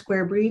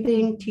 4-square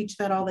breathing, teach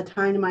that all the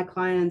time to my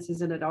clients.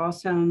 Isn't it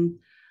awesome?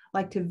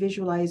 Like to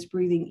visualize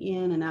breathing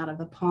in and out of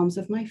the palms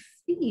of my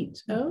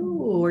feet. Oh,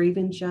 or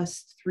even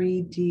just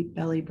 3 deep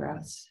belly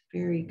breaths.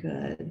 Very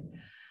good.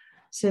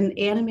 Send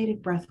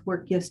animated breath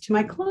work gifts to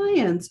my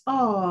clients.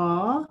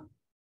 Aw,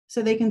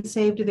 so they can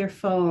save to their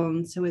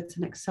phone. So it's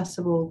an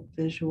accessible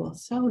visual.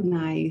 So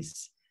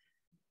nice.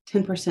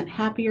 10%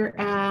 Happier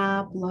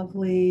app.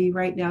 Lovely.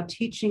 Right now,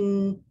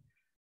 teaching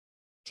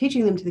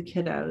them to the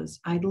kiddos.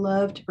 I'd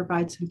love to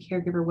provide some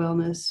caregiver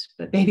wellness,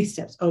 but baby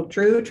steps. Oh,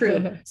 true,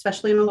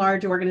 especially in a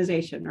large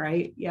organization,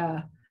 right?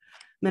 Yeah.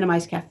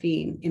 Minimize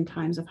caffeine in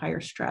times of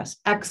higher stress.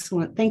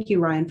 Excellent. Thank you,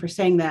 Ryan, for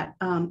saying that.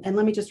 And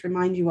let me just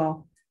remind you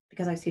all,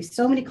 because I see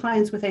so many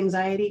clients with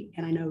anxiety,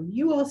 and I know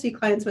you all see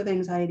clients with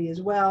anxiety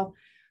as well.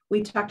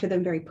 We talk to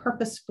them very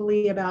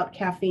purposefully about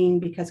caffeine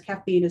because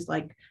caffeine is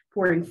like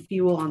pouring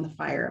fuel on the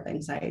fire of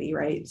anxiety,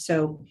 right?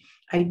 So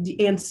and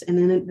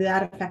then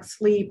that affects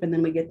sleep, and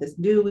then we get this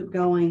do loop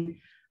going.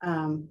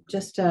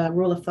 Just a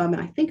rule of thumb,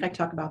 and I think I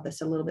talk about this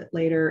a little bit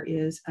later,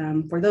 is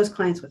for those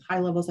clients with high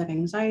levels of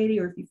anxiety,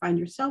 or if you find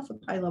yourself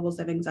with high levels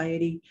of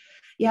anxiety,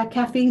 yeah,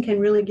 caffeine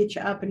can really get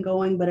you up and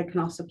going, but it can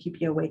also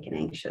keep you awake and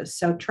anxious.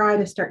 So try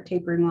to start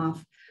tapering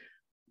off,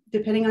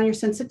 depending on your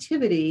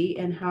sensitivity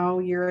and how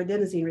your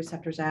adenosine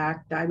receptors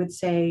act. I would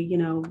say,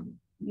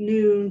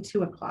 noon,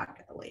 2 o'clock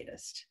at the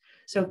latest.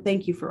 So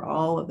thank you for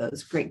all of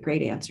those great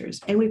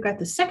answers. And we've got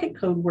the second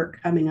code word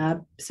coming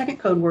up. Second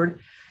code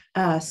word,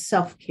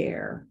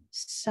 self-care.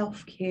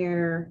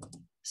 Self-care.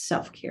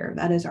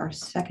 That is our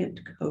second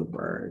code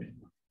word.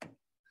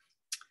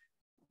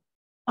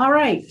 All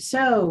right.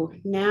 So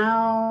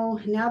now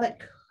that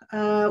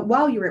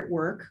while you're at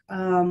work,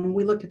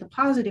 we looked at the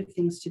positive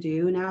things to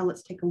do. Now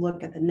let's take a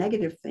look at the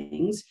negative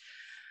things.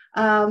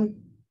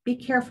 Be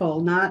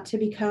careful not to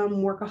become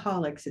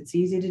workaholics. It's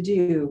easy to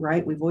do,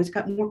 right? We've always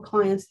got more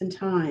clients than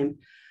time.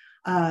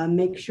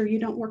 Make sure you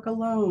don't work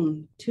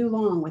alone too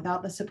long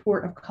without the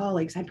support of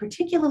colleagues. I'm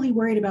particularly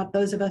worried about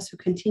those of us who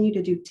continue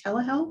to do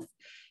telehealth.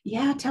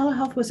 Yeah,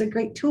 telehealth was a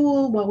great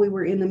tool while we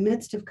were in the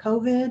midst of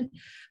COVID,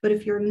 but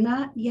if you're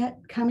not yet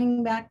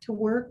coming back to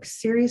work,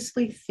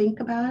 seriously think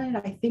about it.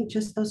 I think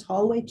just those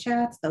hallway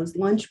chats, those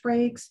lunch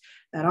breaks,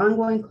 that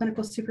ongoing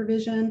clinical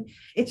supervision,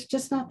 it's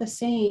just not the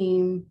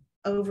same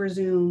over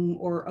Zoom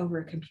or over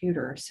a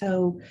computer.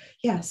 So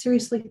yeah,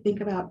 seriously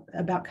think about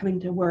coming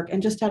to work.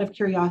 And just out of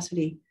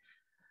curiosity,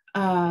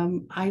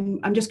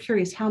 I'm just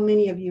curious how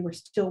many of you are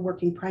still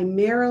working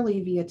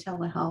primarily via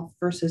telehealth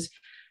versus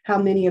How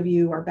many of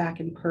you are back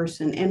in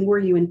person? And were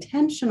you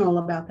intentional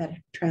about that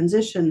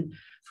transition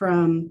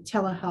from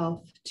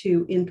telehealth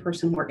to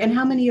in-person work? And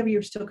how many of you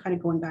are still kind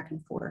of going back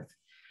and forth?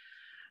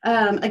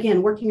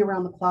 Again, working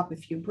around the clock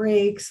with few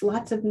breaks,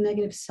 lots of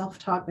negative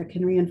self-talk that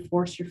can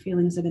reinforce your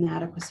feelings of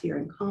inadequacy or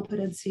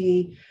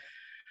incompetency.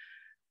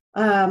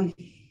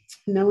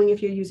 Knowing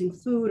if you're using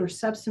food or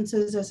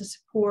substances as a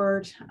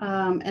support,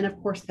 and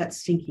of course that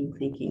stinking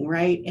thinking,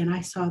 right? And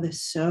I saw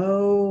this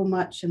so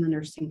much in the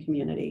nursing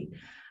community.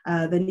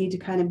 The need to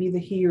kind of be the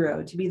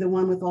hero, to be the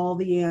one with all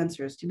the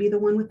answers, to be the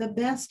one with the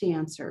best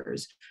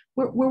answers.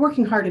 We're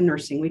working hard in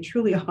nursing, we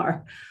truly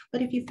are.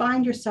 But if you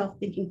find yourself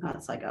thinking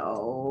thoughts like,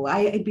 oh,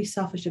 it'd be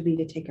selfish of me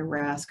to take a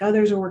risk.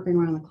 Others are working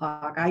around the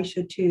clock. I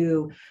should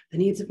too. The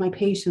needs of my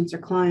patients or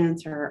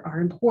clients are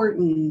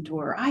important,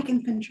 or I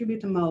can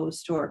contribute the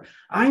most, or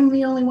I'm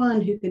the only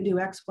one who can do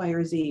X, Y,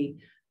 or Z.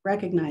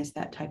 Recognize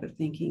that type of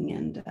thinking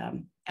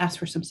and ask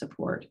for some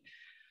support.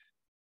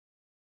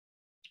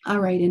 All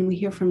right, and we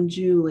hear from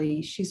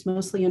Julie. She's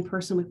mostly in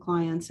person with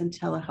clients and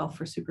telehealth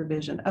for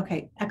supervision.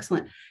 Okay,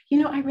 excellent.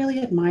 You know, I really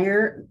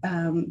admire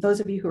those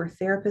of you who are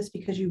therapists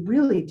because you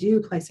really do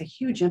place a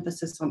huge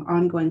emphasis on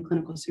ongoing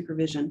clinical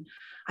supervision.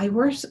 I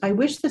wish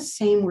the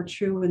same were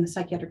true in the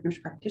psychiatric nurse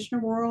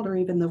practitioner world or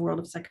even the world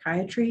of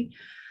psychiatry.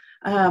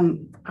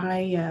 I'm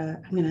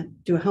going to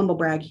do a humble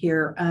brag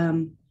here.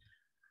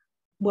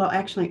 Well,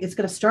 actually, it's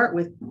going to start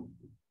with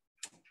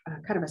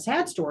kind of a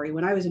sad story.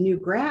 When I was a new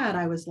grad,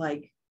 I was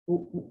like,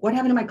 what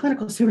happened to my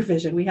clinical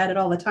supervision? We had it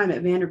all the time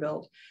at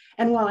Vanderbilt.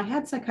 And while I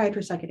had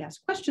psychiatrists I could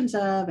ask questions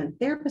of and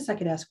therapists I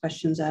could ask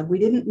questions of, we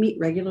didn't meet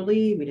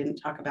regularly. We didn't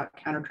talk about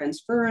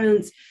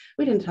countertransference.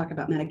 We didn't talk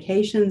about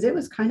medications. It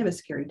was kind of a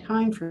scary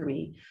time for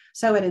me.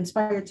 So at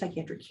Inspired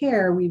Psychiatric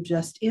Care, we've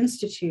just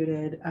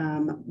instituted,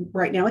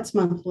 right now it's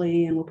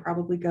monthly and we'll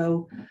probably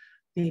go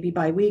maybe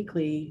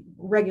bi-weekly,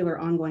 regular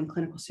ongoing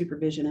clinical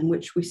supervision in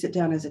which we sit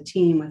down as a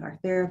team with our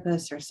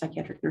therapists, our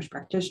psychiatric nurse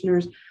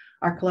practitioners.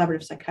 Our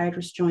collaborative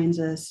psychiatrist joins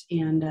us,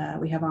 and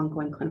we have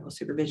ongoing clinical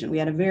supervision. We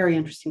had a very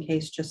interesting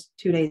case just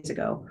 2 days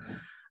ago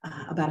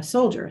about a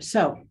soldier.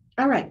 So,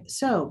 all right,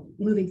 so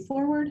moving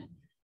forward,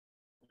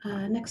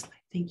 next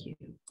slide, thank you.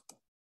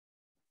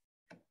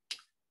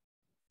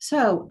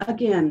 So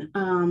again,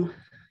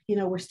 you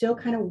know, we're still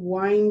kind of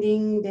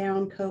winding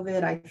down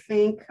COVID. I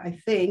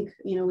think,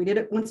 you know, we did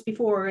it once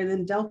before and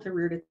then Delta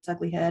reared its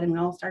ugly head and we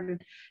all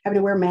started having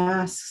to wear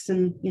masks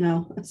and, you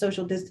know,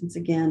 social distance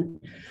again.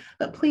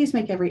 But please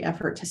make every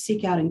effort to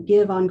seek out and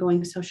give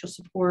ongoing social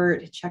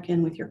support, check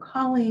in with your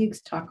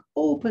colleagues, talk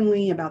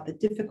openly about the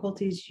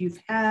difficulties you've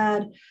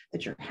had,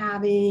 that you're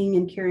having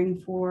in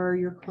caring for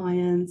your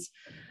clients.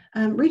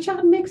 Reach out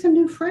and make some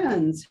new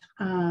friends,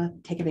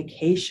 take a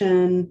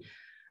vacation.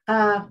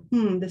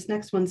 This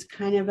next one's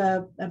kind of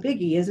a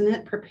biggie, isn't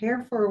it?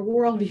 Prepare for a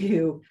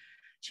worldview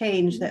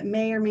change that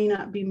may or may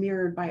not be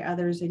mirrored by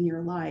others in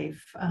your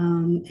life.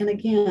 And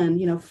again,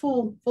 you know,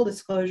 full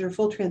disclosure,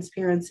 full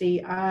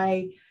transparency.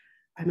 I'm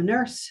a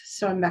nurse,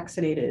 so I'm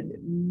vaccinated,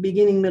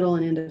 beginning, middle,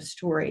 and end of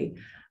story.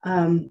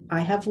 I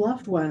have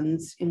loved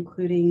ones,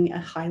 including a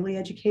highly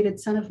educated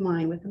son of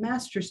mine with a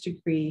master's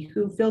degree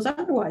who feels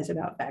otherwise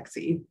about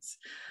vaccines.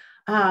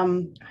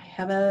 I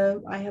have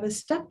a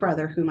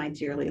stepbrother whom I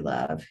dearly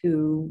love,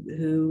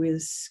 who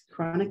is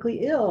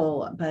chronically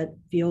ill, but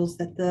feels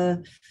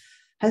that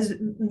has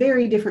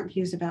very different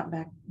views about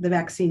the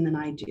vaccine than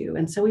I do.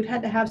 And so we've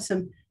had to have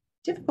some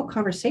difficult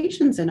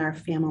conversations in our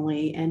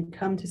family and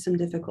come to some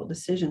difficult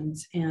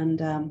decisions.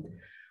 And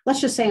let's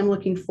just say I'm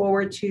looking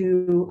forward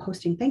to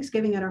hosting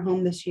Thanksgiving at our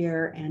home this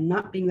year and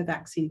not being the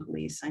vaccine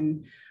police.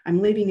 I'm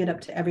leaving it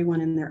up to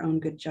everyone in their own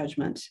good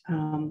judgment.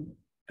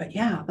 But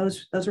yeah,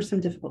 those were some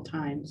difficult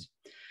times.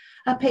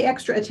 Pay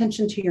extra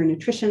attention to your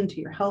nutrition,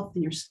 to your health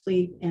and your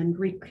sleep, and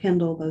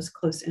rekindle those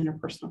close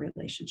interpersonal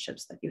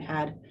relationships that you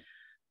had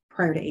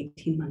prior to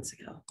 18 months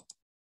ago.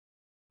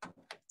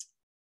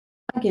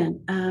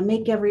 Again,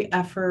 make every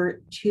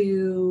effort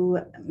to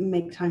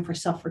make time for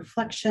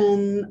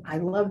self-reflection. I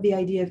love the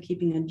idea of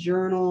keeping a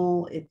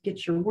journal. It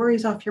gets your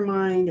worries off your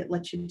mind. It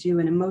lets you do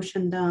an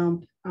emotion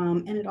dump,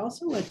 and it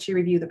also lets you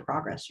review the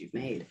progress you've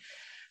made.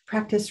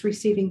 Practice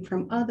receiving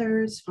from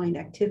others, find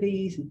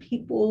activities and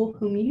people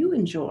whom you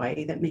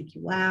enjoy that make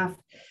you laugh.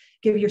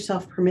 Give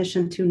yourself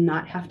permission to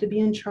not have to be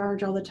in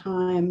charge all the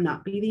time,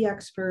 not be the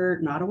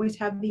expert, not always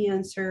have the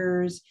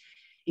answers.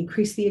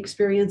 Increase the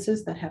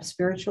experiences that have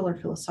spiritual or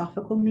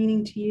philosophical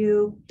meaning to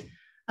you.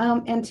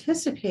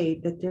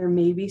 Anticipate that there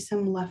may be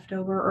some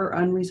leftover or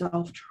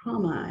unresolved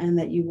trauma and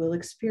that you will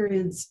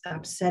experience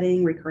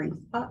upsetting recurring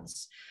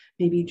thoughts,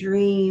 maybe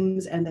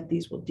dreams, and that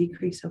these will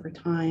decrease over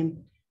time.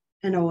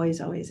 And always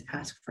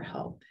ask for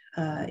help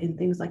in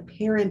things like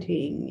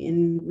parenting,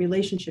 in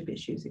relationship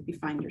issues if you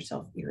find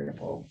yourself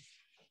irritable,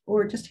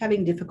 or just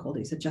having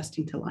difficulties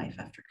adjusting to life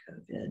after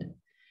COVID.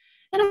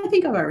 And I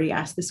think I've already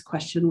asked this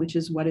question, which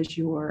is, what is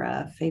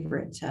your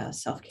favorite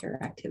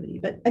self-care activity?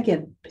 But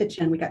again, pitch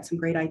in, we got some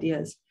great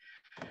ideas.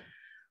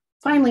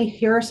 Finally,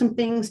 here are some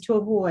things to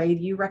avoid.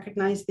 You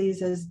recognize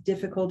these as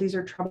difficulties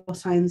or trouble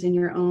signs in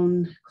your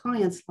own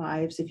clients'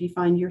 lives. If you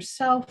find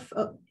yourself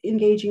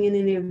engaging in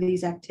any of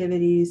these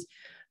activities,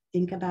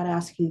 think about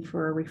asking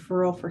for a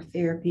referral for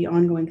therapy,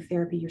 ongoing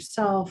therapy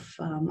yourself,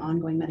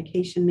 ongoing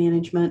medication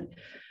management,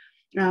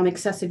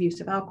 excessive use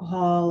of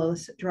alcohol,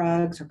 illicit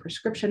drugs, or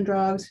prescription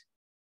drugs.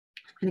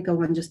 I'm going to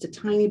go on just a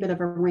tiny bit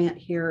of a rant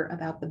here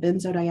about the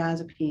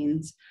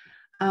benzodiazepines.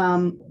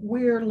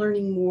 We're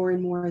learning more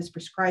and more as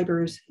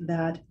prescribers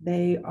that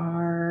they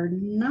are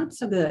not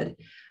so good.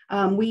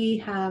 We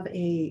have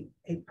a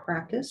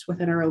practice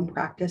within our own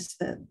practice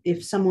that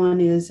if someone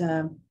is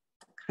kind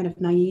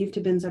of naive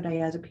to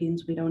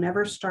benzodiazepines, we don't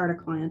ever start a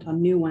client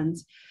on new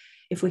ones.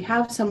 If we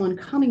have someone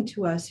coming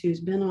to us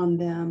who's been on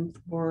them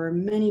for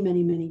many,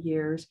 many, many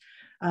years,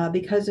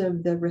 because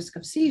of the risk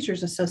of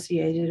seizures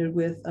associated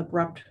with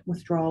abrupt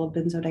withdrawal of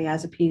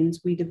benzodiazepines,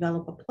 we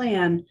develop a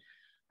plan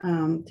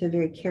to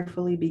very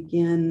carefully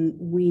begin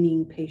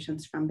weaning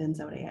patients from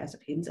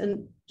benzodiazepines.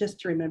 And just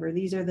to remember,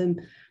 these are the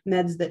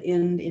meds that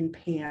end in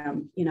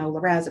PAM,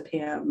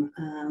 lorazepam,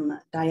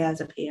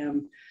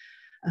 diazepam,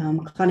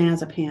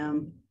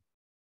 clonazepam.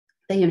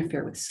 They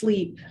interfere with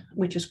sleep,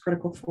 which is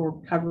critical for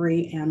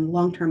recovery, and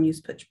long-term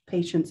use puts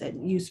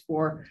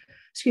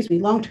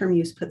long-term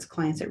use puts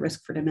clients at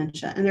risk for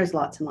dementia. And there's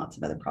lots and lots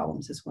of other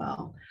problems as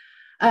well.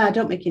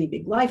 Don't make any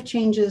big life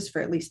changes for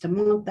at least a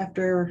month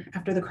after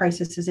the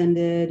crisis has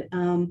ended.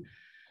 When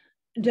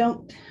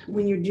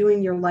you're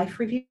doing your life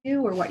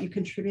review or what you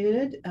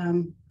contributed,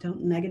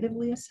 don't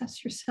negatively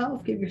assess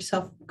yourself. Give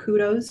yourself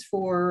kudos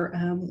for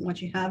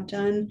what you have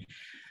done.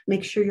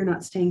 Make sure you're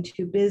not staying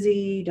too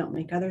busy. Don't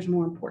make others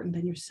more important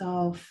than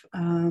yourself.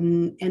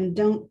 And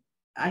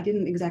I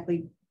didn't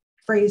exactly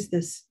phrase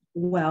this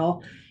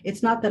well.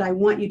 It's not that I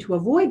want you to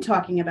avoid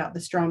talking about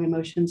the strong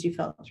emotions you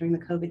felt during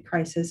the COVID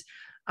crisis.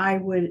 I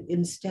would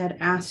instead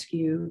ask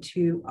you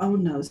to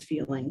own those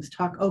feelings,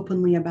 talk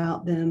openly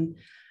about them,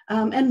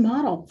 and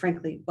model,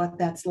 frankly, what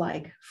that's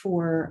like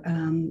for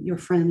your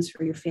friends,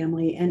 for your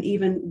family, and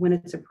even when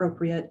it's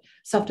appropriate,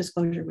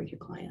 self-disclosure with your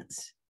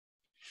clients.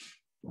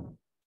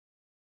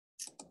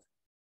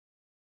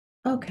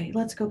 Okay,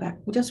 let's go back.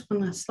 Just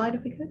one last slide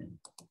if we could.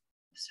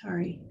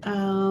 Sorry.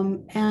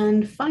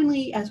 And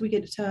finally, as we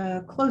get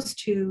close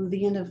to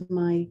the end of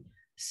my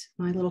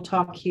little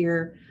talk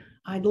here,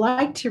 I'd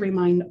like to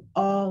remind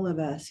all of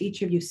us,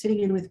 each of you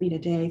sitting in with me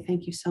today,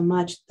 thank you so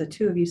much, the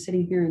two of you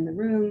sitting here in the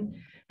room,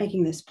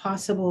 making this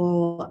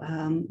possible,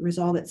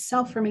 Resolve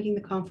itself for making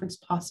the conference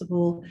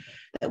possible,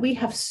 that we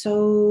have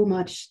so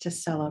much to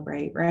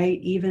celebrate, right?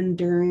 Even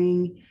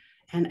during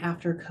and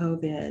after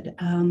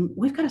COVID.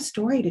 We've got a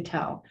story to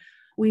tell.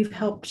 We've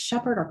helped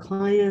shepherd our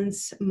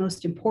clients'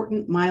 most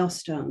important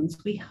milestones.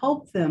 We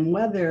help them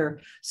weather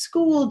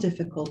school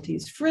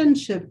difficulties,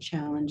 friendship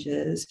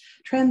challenges,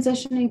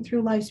 transitioning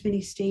through life's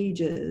many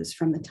stages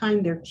from the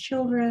time they're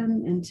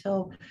children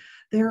until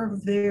they're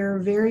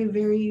very,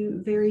 very,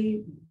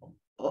 very,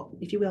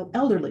 if you will,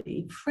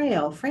 elderly,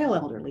 frail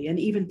elderly, and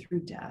even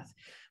through death.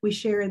 We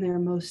share in their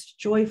most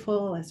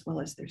joyful as well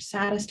as their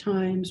saddest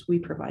times. We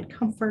provide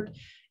comfort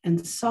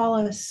and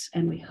solace,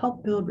 and we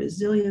help build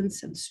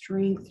resilience and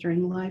strength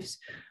during life's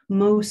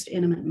most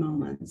intimate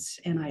moments.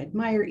 And I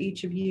admire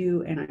each of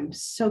you, and I'm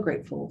so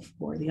grateful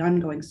for the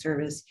ongoing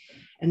service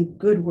and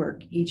good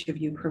work each of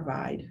you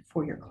provide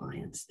for your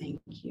clients.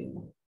 Thank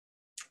you.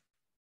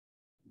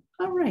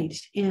 All right,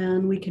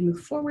 and we can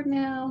move forward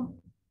now.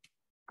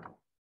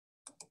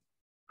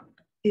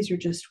 These are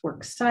just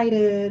works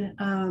cited.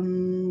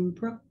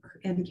 Brooke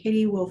and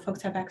Katie, will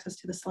folks have access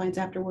to the slides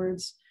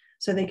afterwards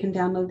so they can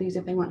download these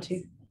if they want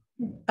to?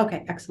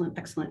 Okay, excellent,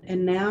 excellent.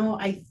 And now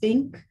I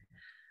think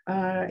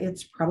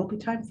it's probably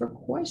time for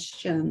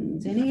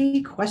questions.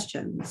 Any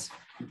questions?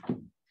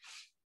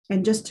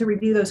 And just to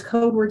review those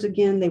code words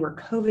again, they were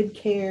COVID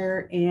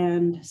care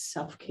and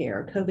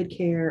self-care, COVID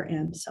care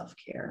and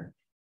self-care.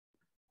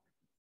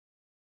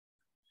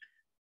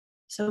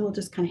 So we'll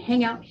just kind of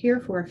hang out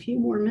here for a few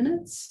more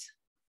minutes.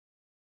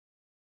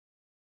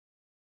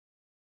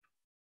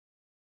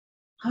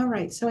 All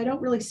right, so I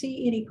don't really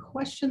see any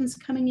questions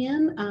coming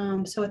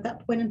in. So at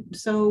that point,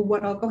 so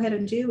what I'll go ahead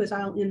and do is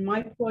I'll end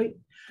my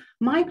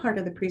part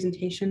of the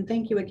presentation.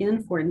 Thank you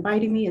again for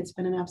inviting me. It's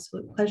been an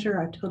absolute pleasure.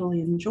 I've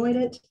totally enjoyed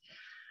it.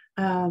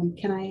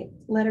 Can I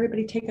let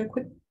everybody take a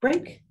quick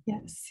break?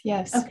 Yes,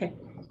 yes. Okay.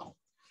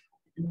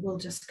 And we'll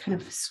just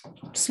kind of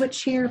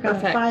switch here, about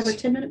a 5 or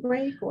 10 minute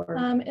break, or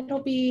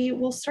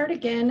we'll start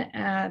again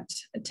at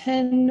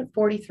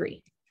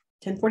 10:43.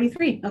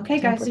 10:43. Okay,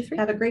 guys,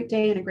 have a great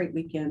day and a great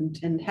weekend,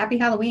 and happy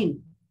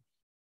Halloween.